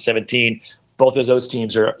 2017. Both of those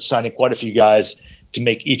teams are signing quite a few guys to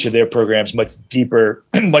make each of their programs much deeper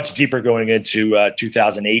going into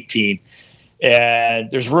 2018.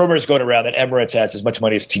 And there's rumors going around that Emirates has as much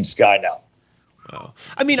money as Team Sky now. Oh.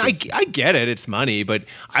 I mean, I get it. It's money, but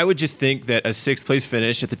I would just think that a sixth place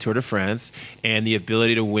finish at the Tour de France and the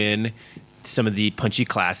ability to win some of the punchy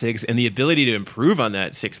classics and the ability to improve on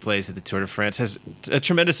that sixth place at the Tour de France has a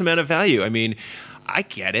tremendous amount of value. I mean, I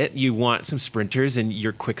get it. You want some sprinters and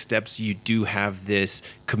your quick steps. You do have this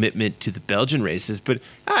commitment to the Belgian races, but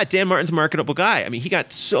Dan Martin's a marketable guy. I mean, he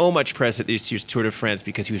got so much press at this year's Tour de France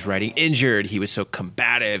because he was riding injured. He was so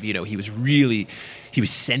combative. You know, he was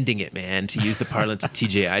sending it, man, to use the parlance of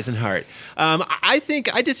TJ Eisenhart. I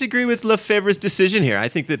think I disagree with Lefebvre's decision here. I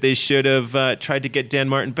think that they should have tried to get Dan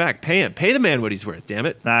Martin back. Pay him. Pay the man what he's worth, damn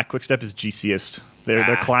it. Nah, Quickstep is GCist. They're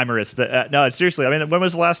climberist. No, seriously. I mean, when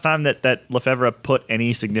was the last time that Lefebvre put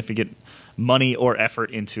any significant money or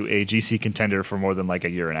effort into a GC contender for more than like a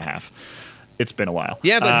year and a half? It's been a while.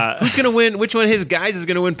 Yeah, but who's going to win? Which one of his guys is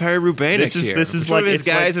going to win Paris-Roubaix next year? Which one of his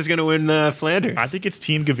guys is going to win Flanders? I think it's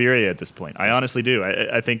Team Gaviria at this point. I honestly do.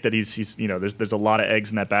 I think that he's there's a lot of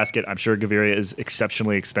eggs in that basket. I'm sure Gaviria is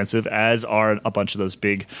exceptionally expensive, as are a bunch of those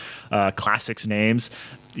big classics names.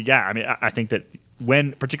 Yeah, I mean, I think that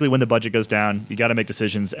particularly when the budget goes down, you got to make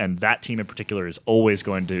decisions, and that team in particular is always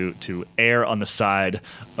going to err on the side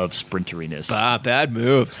of sprinteriness. Bad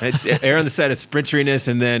move. It's err on the side of sprinteriness,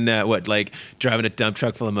 and then like driving a dump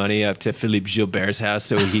truck full of money up to Philippe Gilbert's house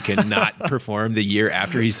so he can not perform the year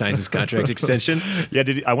after he signs his contract extension. Yeah,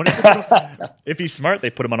 I wonder if he's smart.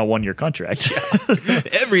 They put him on a 1-year contract. Yeah.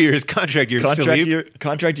 Every year is contract year.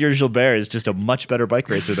 Contract year Gilbert is just a much better bike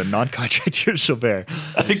racer than non-contract year Gilbert.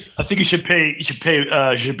 I think you should pay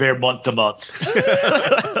Gilbert month to month.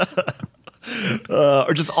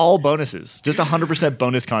 Or just all bonuses, just 100%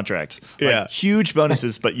 bonus contract. Yeah, huge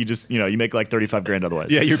bonuses, but you just you make like 35 grand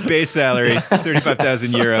otherwise. Yeah, your base salary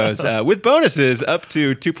 35,000 euros with bonuses up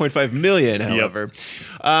to 2.5 million. However,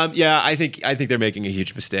 yeah, I think they're making a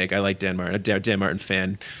huge mistake. I like Dan Martin, a Dan Martin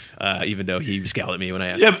fan, even though he scowled at me when I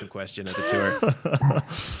asked him some question at the tour.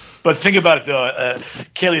 But think about it though,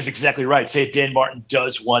 Kaylee is exactly right. Say Dan Martin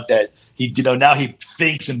does want that. Now he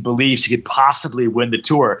thinks and believes he could possibly win the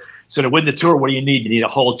Tour. So to win the Tour, what do you need? You need a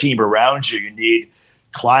whole team around you. You need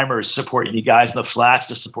climbers support. You need guys in the flats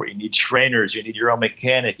to support. You need trainers. You need your own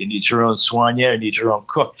mechanic. You need your own soigneur. You need your own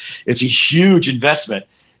cook. It's a huge investment,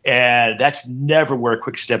 and that's never where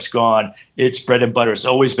Quickstep's gone. It's bread and butter. It's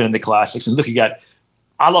always been in the classics. And look, you got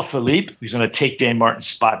Alaphilippe, who's going to take Dan Martin's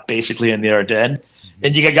spot basically in the Ardennes.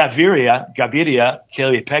 And you got Gaviria,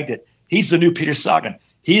 Kelly pegged it. He's the new Peter Sagan.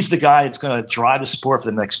 He's the guy that's going to drive the sport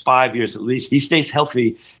for the next 5 years at least. He stays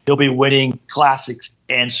healthy, he'll be winning classics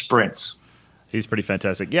and sprints. He's pretty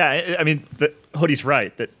fantastic. Yeah, I mean, Hoodie's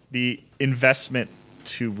right that the investment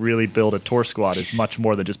to really build a tour squad is much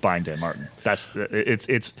more than just buying Dan Martin.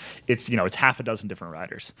 It's half a dozen different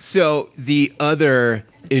riders. So the other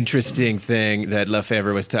interesting thing that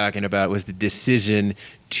Lefebvre was talking about was the decision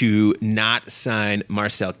to not sign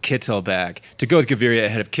Marcel Kittel back, to go with Gaviria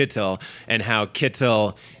ahead of Kittel, and how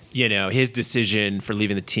Kittel, his decision for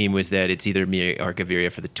leaving the team was that it's either me or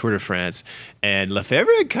Gaviria for the Tour de France. And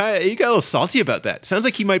Lefebvre, he got a little salty about that. Sounds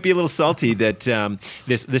like he might be a little salty that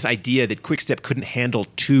this idea that Quickstep couldn't handle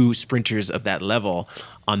two sprinters of that level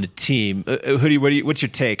on the team. Hoodie, what's your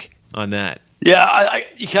take on that? Yeah,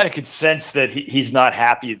 you kind of could sense that he's not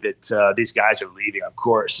happy that these guys are leaving, of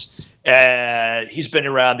course. And he's been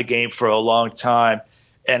around the game for a long time.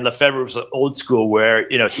 And Lefebvre was old school where,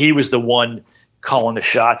 he was the one calling the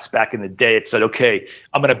shots back in the day. It said, okay,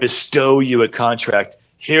 I'm going to bestow you a contract.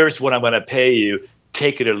 Here's what I'm going to pay you.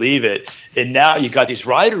 Take it or leave it. And now you got these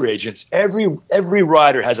rider agents. Every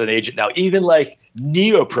rider has an agent now. Even like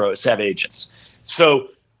neopros have agents. So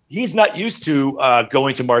he's not used to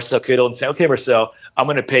going to Marcel Kittel and saying, okay, Marcel, I'm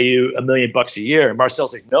going to pay you $1 million a year. And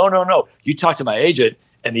Marcel's like, no. You talk to my agent.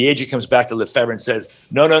 And the agent comes back to Lefebvre and says,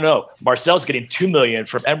 no. Marcel's getting $2 million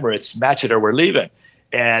from Emirates. Match it or we're leaving.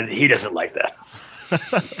 And he doesn't like that.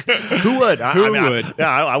 Who would? Who would?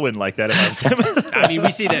 I wouldn't like that if I was him. I mean, we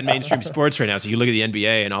see that in mainstream sports right now. So you look at the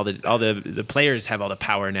NBA, and all the players have all the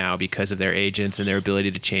power now because of their agents and their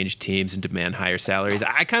ability to change teams and demand higher salaries.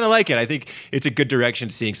 I kind of like it. I think it's a good direction,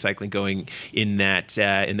 seeing cycling going in that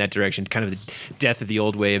direction, kind of the death of the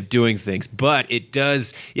old way of doing things. But it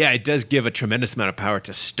does give a tremendous amount of power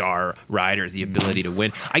to star riders, the ability to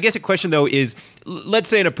win. I guess a question though is, let's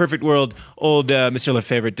say in a perfect world, old Mr.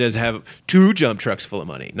 Lefebvre does have 2 dump trucks full of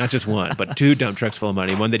money, not just one, but 2 dump trucks full of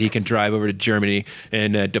money. One that he can drive over to Germany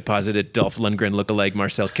and deposit at Dolph Lundgren lookalike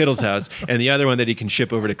Marcel Kittle's house, and the other one that he can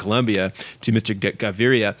ship over to Colombia to Mr.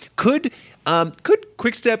 Gaviria. Could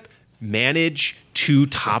Quick-Step manage 2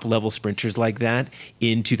 top-level sprinters like that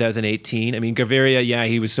in 2018? I mean, Gaviria,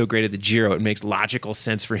 he was so great at the Giro. It makes logical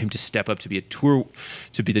sense for him to step up to be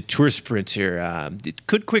the tour sprinter.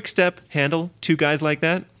 Could Quick-Step handle 2 guys like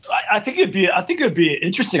that? I think it'd be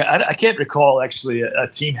interesting. I can't recall actually a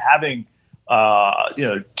team having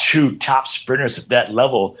 2 top sprinters at that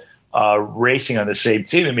level racing on the same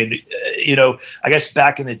team. I mean, I guess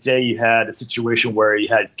back in the day you had a situation where you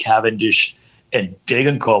had Cavendish and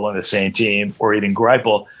Degenkolb on the same team, or even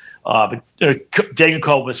Greipel. But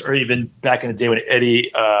Degenkolb was, or even back in the day when Eddie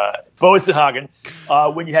Boassenhagen,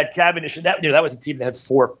 when you had Cavendish, and that was a team that had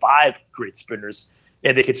 4 or 5 great sprinters,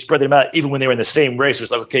 and they could spread them out even when they were in the same race. It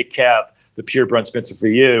was like, okay, Cav, the pure Brun Spencer for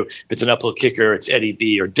you. If it's an uphill kicker, it's Eddie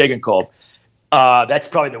B or Degenkolb. That's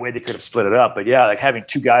probably the way they could have split it up. But yeah, like having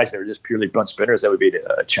 2 guys that are just purely Brun sprinters, that would be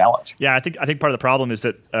a challenge. Yeah, I think part of the problem is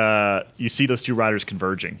that you see those 2 riders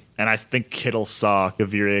converging, and I think Kittel saw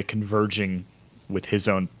Gaviria converging with his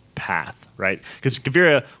own path, right? Because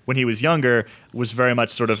Gaviria, when he was younger, was very much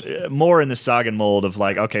sort of more in the Sagan mold of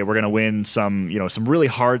like, okay, we're going to win some really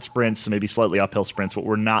hard sprints, maybe slightly uphill sprints, but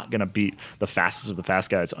we're not going to beat the fastest of the fast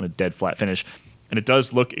guys on a dead flat finish. And it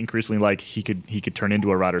does look increasingly like he could turn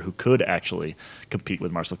into a rider who could actually compete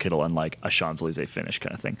with Marcel Kittel on like a Champs-Élysées finish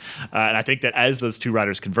kind of thing. And I think that as those 2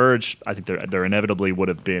 riders converge, I think there inevitably would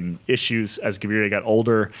have been issues as Gaviria got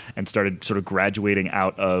older and started sort of graduating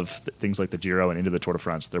out of things like the Giro and into the Tour de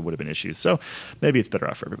France. There would have been issues. So maybe it's better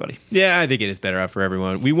off for everybody. Yeah, I think it is better off for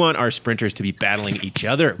everyone. We want our sprinters to be battling each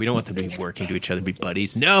other. We don't want them to be working to each other and be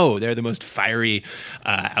buddies. No, they're the most fiery,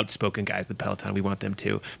 outspoken guys in the peloton. We want them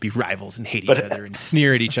to be rivals and hate each other and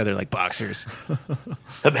sneer at each other like boxers.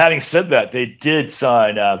 Having said that, they did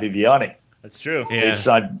sign Viviani. That's true. Yeah.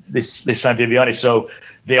 They signed Viviani, so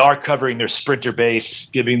they are covering their sprinter base,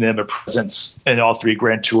 giving them a presence in all 3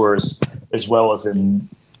 Grand Tours, as well as in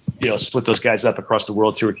split those guys up across the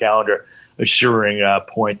World Tour calendar, assuring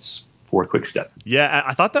points for Quick-Step. Yeah,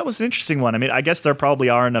 I thought that was an interesting one. I mean, I guess there probably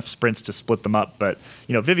are enough sprints to split them up, but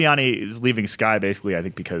Viviani is leaving Sky basically, I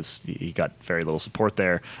think, because he got very little support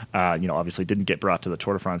there. Obviously didn't get brought to the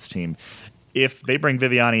Tour de France team. If they bring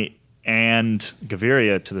Viviani and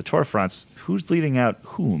Gaviria to the Tour de France, who's leading out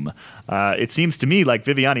whom? It seems to me like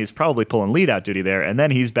Viviani is probably pulling lead-out duty there, and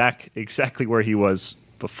then he's back exactly where he was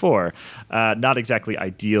before. Not exactly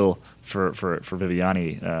ideal for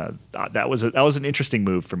Viviani. That was an interesting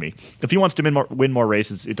move for me. If he wants to win more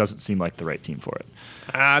races, it doesn't seem like the right team for it.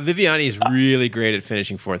 Viviani is really great at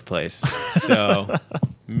finishing 4th place, so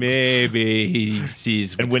maybe he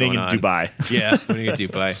sees what's and winning going in Dubai. Yeah, winning in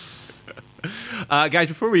Dubai. Guys,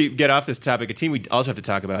 before we get off this topic, a team we also have to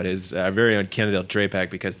talk about is our very own Cannondale Drapac,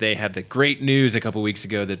 because they had the great news a couple weeks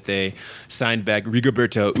ago that they signed back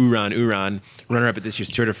Rigoberto Uran, runner-up at this year's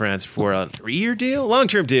Tour de France, for a 3-year deal?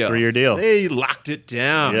 Long-term deal. 3-year deal. They locked it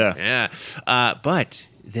down. Yeah. But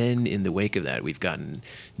then in the wake of that, we've gotten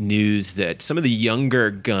news that some of the younger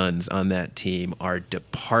guns on that team are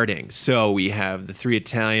departing. So we have the 3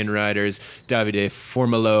 Italian riders, Davide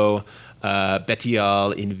Formolo,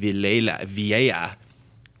 Bettiol in Vieja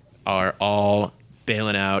are all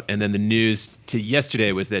bailing out. And then the news to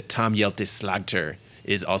yesterday was that Tom Jelte Slagter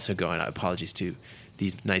is also going out. Apologies to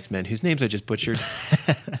these nice men whose names I just butchered.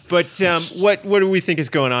 But what do we think is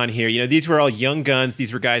going on here? These were all young guns.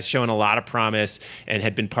 These were guys showing a lot of promise and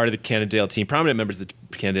had been part of the Cannondale team, prominent members of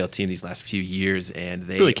the Cannondale team these last few years, and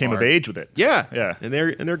they really came of age with it. Yeah. And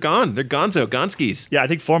they're gone. They're Gonskis. Yeah, I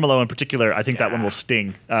think Formolo in particular, I think that one will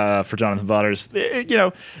sting for Jonathan Vaughters.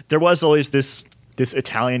 There was always this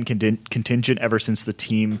Italian contingent ever since the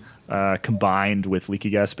team combined with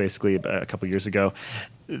Liquigas basically a couple years ago.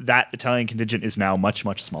 That Italian contingent is now much,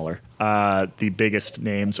 much smaller. The biggest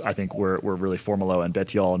names, I think, were really Formolo and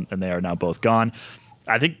Bettiol, and they are now both gone.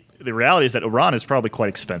 I think the reality is that Uran is probably quite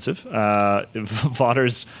expensive.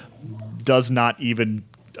 Vaughters does not even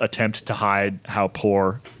attempt to hide how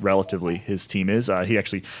poor relatively his team is. He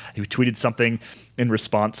tweeted something in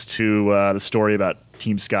response to the story about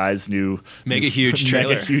Team Sky's new mega huge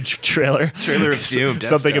trailer. Trailer of Doom.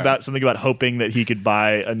 something about hoping that he could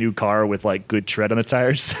buy a new car with like good tread on the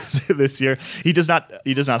tires this year. He does not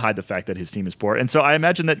hide the fact that his team is poor, and so I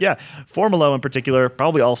imagine that Formolo in particular,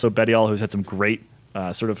 probably also Bettiol, who's had some great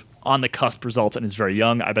sort of on the cusp results and is very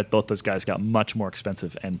young. I bet both those guys got much more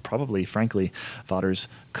expensive, and probably, frankly, Vaughters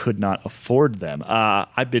could not afford them.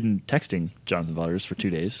 I've been texting Jonathan Vaughters for 2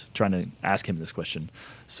 days trying to ask him this question.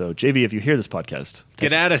 So, JV, if you hear this podcast,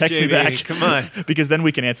 get at us, text JV. me back. Come on, because then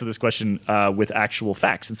we can answer this question with actual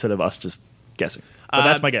facts instead of us just guessing. But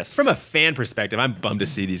that's my guess. From a fan perspective, I'm bummed to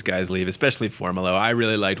see these guys leave, especially Formolo. I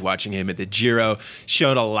really liked watching him at the Giro.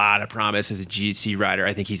 Showed a lot of promise as a GC rider.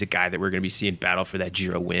 I think he's a guy that we're going to be seeing battle for that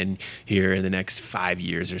Giro win here in the next 5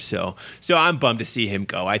 years or so. So I'm bummed to see him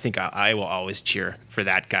go. I think I will always cheer for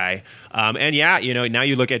that guy. And now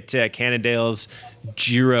you look at Cannondale's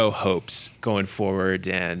Giro hopes going forward,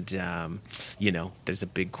 and there's a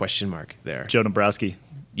big question mark there. Joe Dombrowski.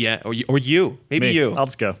 Yeah, or you. Maybe Me. you. I'll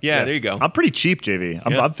just go. Yeah, there you go. I'm pretty cheap, JV.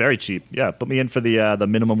 I'm very cheap. Yeah, put me in for the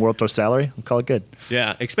minimum World Tour salary. I'll call it good.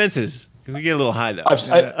 Yeah, expenses. We get a little high though.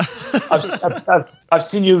 I've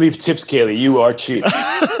seen you leave tips, Kaylee. You are cheap.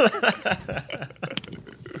 I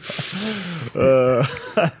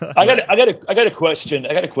got a question.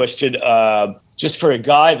 Just for a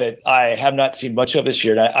guy that I have not seen much of this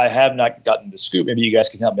year, and I have not gotten the scoop. Maybe you guys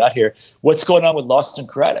can help me out here. What's going on with Lawson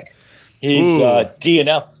Craddock? He's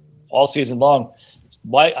DNF all season long.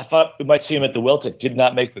 I thought we might see him at the Weltic. Did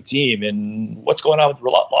not make the team. And what's going on with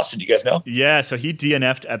Lawson? Do you guys know? Yeah, so he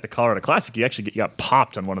DNF'd at the Colorado Classic. He actually got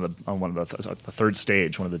popped on the third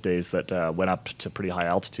stage, one of the days that went up to pretty high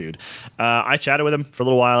altitude. I chatted with him for a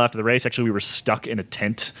little while after the race. Actually, we were stuck in a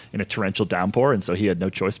tent in a torrential downpour, and so he had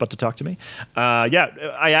no choice but to talk to me.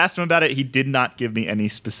 I asked him about it. He did not give me any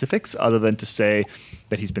specifics other than to say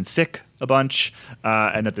that he's been sick a bunch,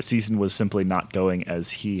 and that the season was simply not going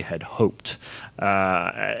as he had hoped.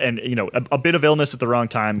 And a bit of illness at the wrong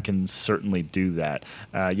time can certainly do that.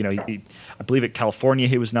 I believe at California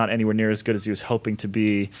he was not anywhere near as good as he was hoping to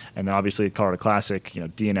be, and then obviously at Colorado Classic,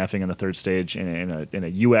 DNFing in the third stage in a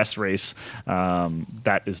U.S. race,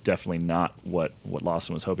 that is definitely not what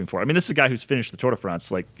Lawson was hoping for. I mean, this is a guy who's finished the Tour de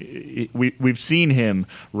France. Like we've seen him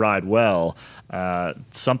ride well.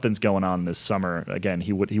 Something's going on this summer. Again,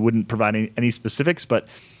 he wouldn't provide any specifics, but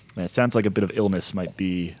it sounds like a bit of illness might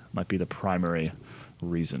be the primary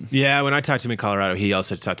reason. Yeah, when I talked to him in Colorado, he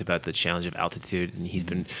also talked about the challenge of altitude, and he's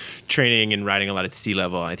been training and riding a lot at sea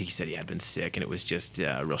level. I think he said he had been sick, and it was just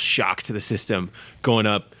a real shock to the system going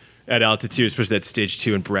up at altitude, especially that stage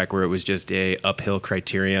 2 in Breck, where it was just a uphill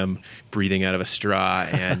criterium, breathing out of a straw,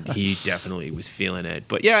 and he definitely was feeling it.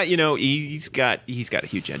 But yeah, he's got a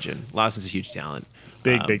huge engine. Lawson's a huge talent.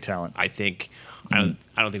 Big talent. I think. I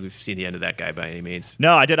don't think we've seen the end of that guy by any means.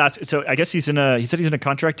 No, I did ask. So I guess he said he's in a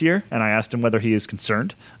contract year, and I asked him whether he is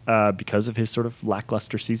concerned because of his sort of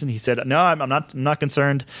lackluster season. He said, "No, I'm not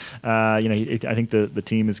concerned. I think the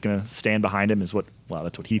team is going to stand behind him." That's what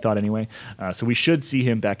he thought anyway. So we should see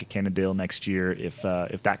him back at Cannondale next year if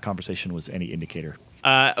that conversation was any indicator.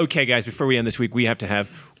 Okay, guys, before we end this week, we have to have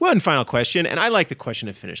one final question, and I like the question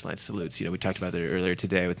of finish line salutes. We talked about that earlier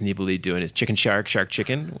today with Nibali doing his chicken shark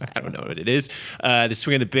chicken. I don't know what it is. The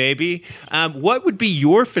swing of the baby. What would be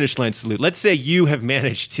your finish line salute? Let's say you have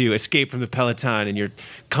managed to escape from the peloton, and you're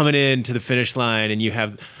coming in to the finish line, and you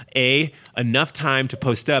have A, enough time to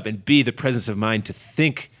post up, and B, the presence of mind to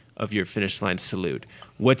think of your finish line salute.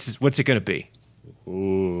 What's it going to be?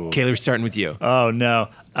 Ooh. Kaylee, we're starting with you. Oh, no.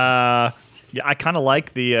 Yeah, I kind of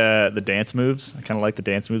like the dance moves. I kind of like the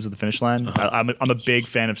dance moves at the finish line. I'm a big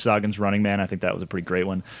fan of Sagan's Running Man. I think that was a pretty great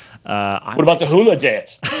one. What about the hula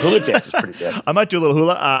dance? Hula dance is pretty good. I might do a little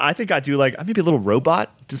hula. I think I do maybe a little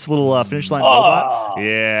robot, just a little finish line robot.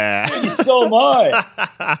 Yeah. So am I.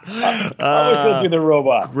 I was going to do the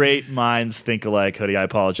robot. Great minds think alike, Hoodie. I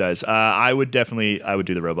apologize. I would do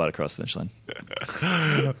the robot across the finish line.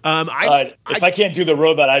 If I can't do the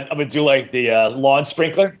robot, I'm going to do like the lawn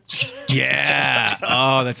sprinkler. Yeah.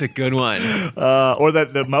 Oh, that's a good one. Or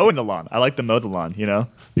the mow in the lawn. I like the mow the lawn,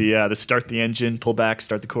 the start the engine, pull back,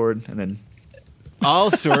 start the cord, and then all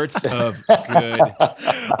sorts of good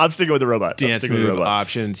I'm sticking with the robot. Dance move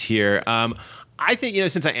options here. I think,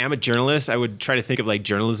 since I am a journalist, I would try to think of like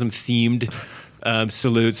journalism themed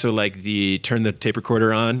salutes. So like the turn the tape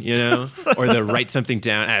recorder on, or the write something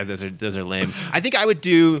down. Those are lame. I think I would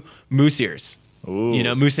do moose ears. Ooh.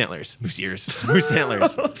 Moose antlers, moose ears, moose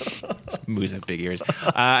antlers. Moose have big ears.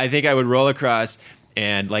 I think I would roll across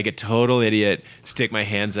and like a total idiot, stick my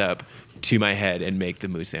hands up to my head and make the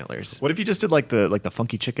moose antlers. What if you just did like the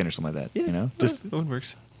funky chicken or something like that? You know, just that one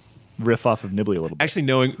works. Riff off of Nibbly a little bit. Actually,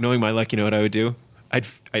 knowing my luck, you know what I would do? I'd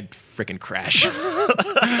freaking crash.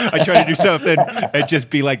 I'd try to do something and just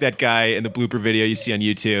be like that guy in the blooper video you see on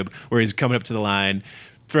YouTube where he's coming up to the line,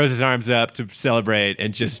 throws his arms up to celebrate,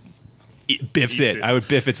 and just biffs it. I would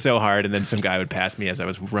biff it so hard, and then some guy would pass me as I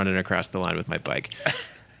was running across the line with my bike.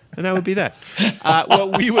 And that would be that.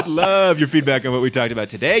 Well, we would love your feedback on what we talked about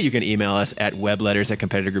today. You can email us at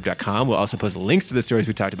webletters@competitorgroup.com. We'll also post links to the stories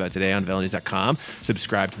we talked about today on VeloNews.com.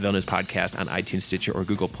 Subscribe to the VeloNews podcast on iTunes, Stitcher, or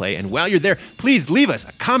Google Play. And while you're there, please leave us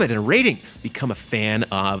a comment and a rating. Become a fan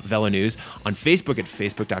of VeloNews on Facebook at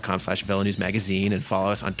facebook.com/VeloNews Magazine, and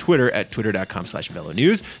follow us on Twitter at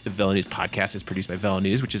twitter.com/VeloNews. The VeloNews podcast is produced by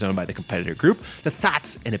VeloNews, which is owned by the Competitor Group. The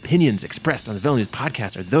thoughts and opinions expressed on the VeloNews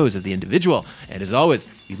podcast are those of the individual. And as always,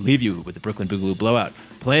 we leave you with the Brooklyn Boogaloo Blowout,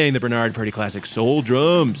 playing the Bernard Purdie classic Soul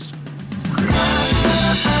Drums.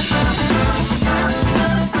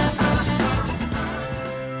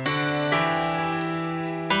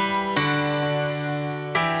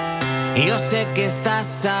 Yo sé que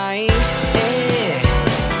estás ahí,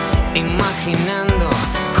 imaginando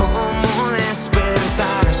cómo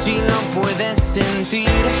despertar. Si no puedes sentir,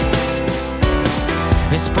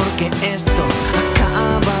 es porque esto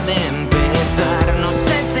acaba de empezar. No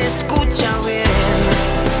se te escucha bien,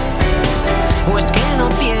 o es que no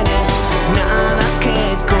tienes nada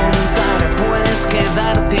que contar. Puedes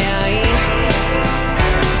quedarte ahí,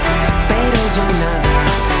 pero ya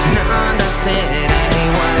nada será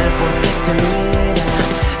igual, porque te mira,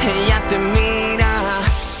 ella te mira.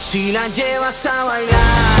 Si la llevas a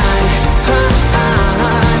bailar,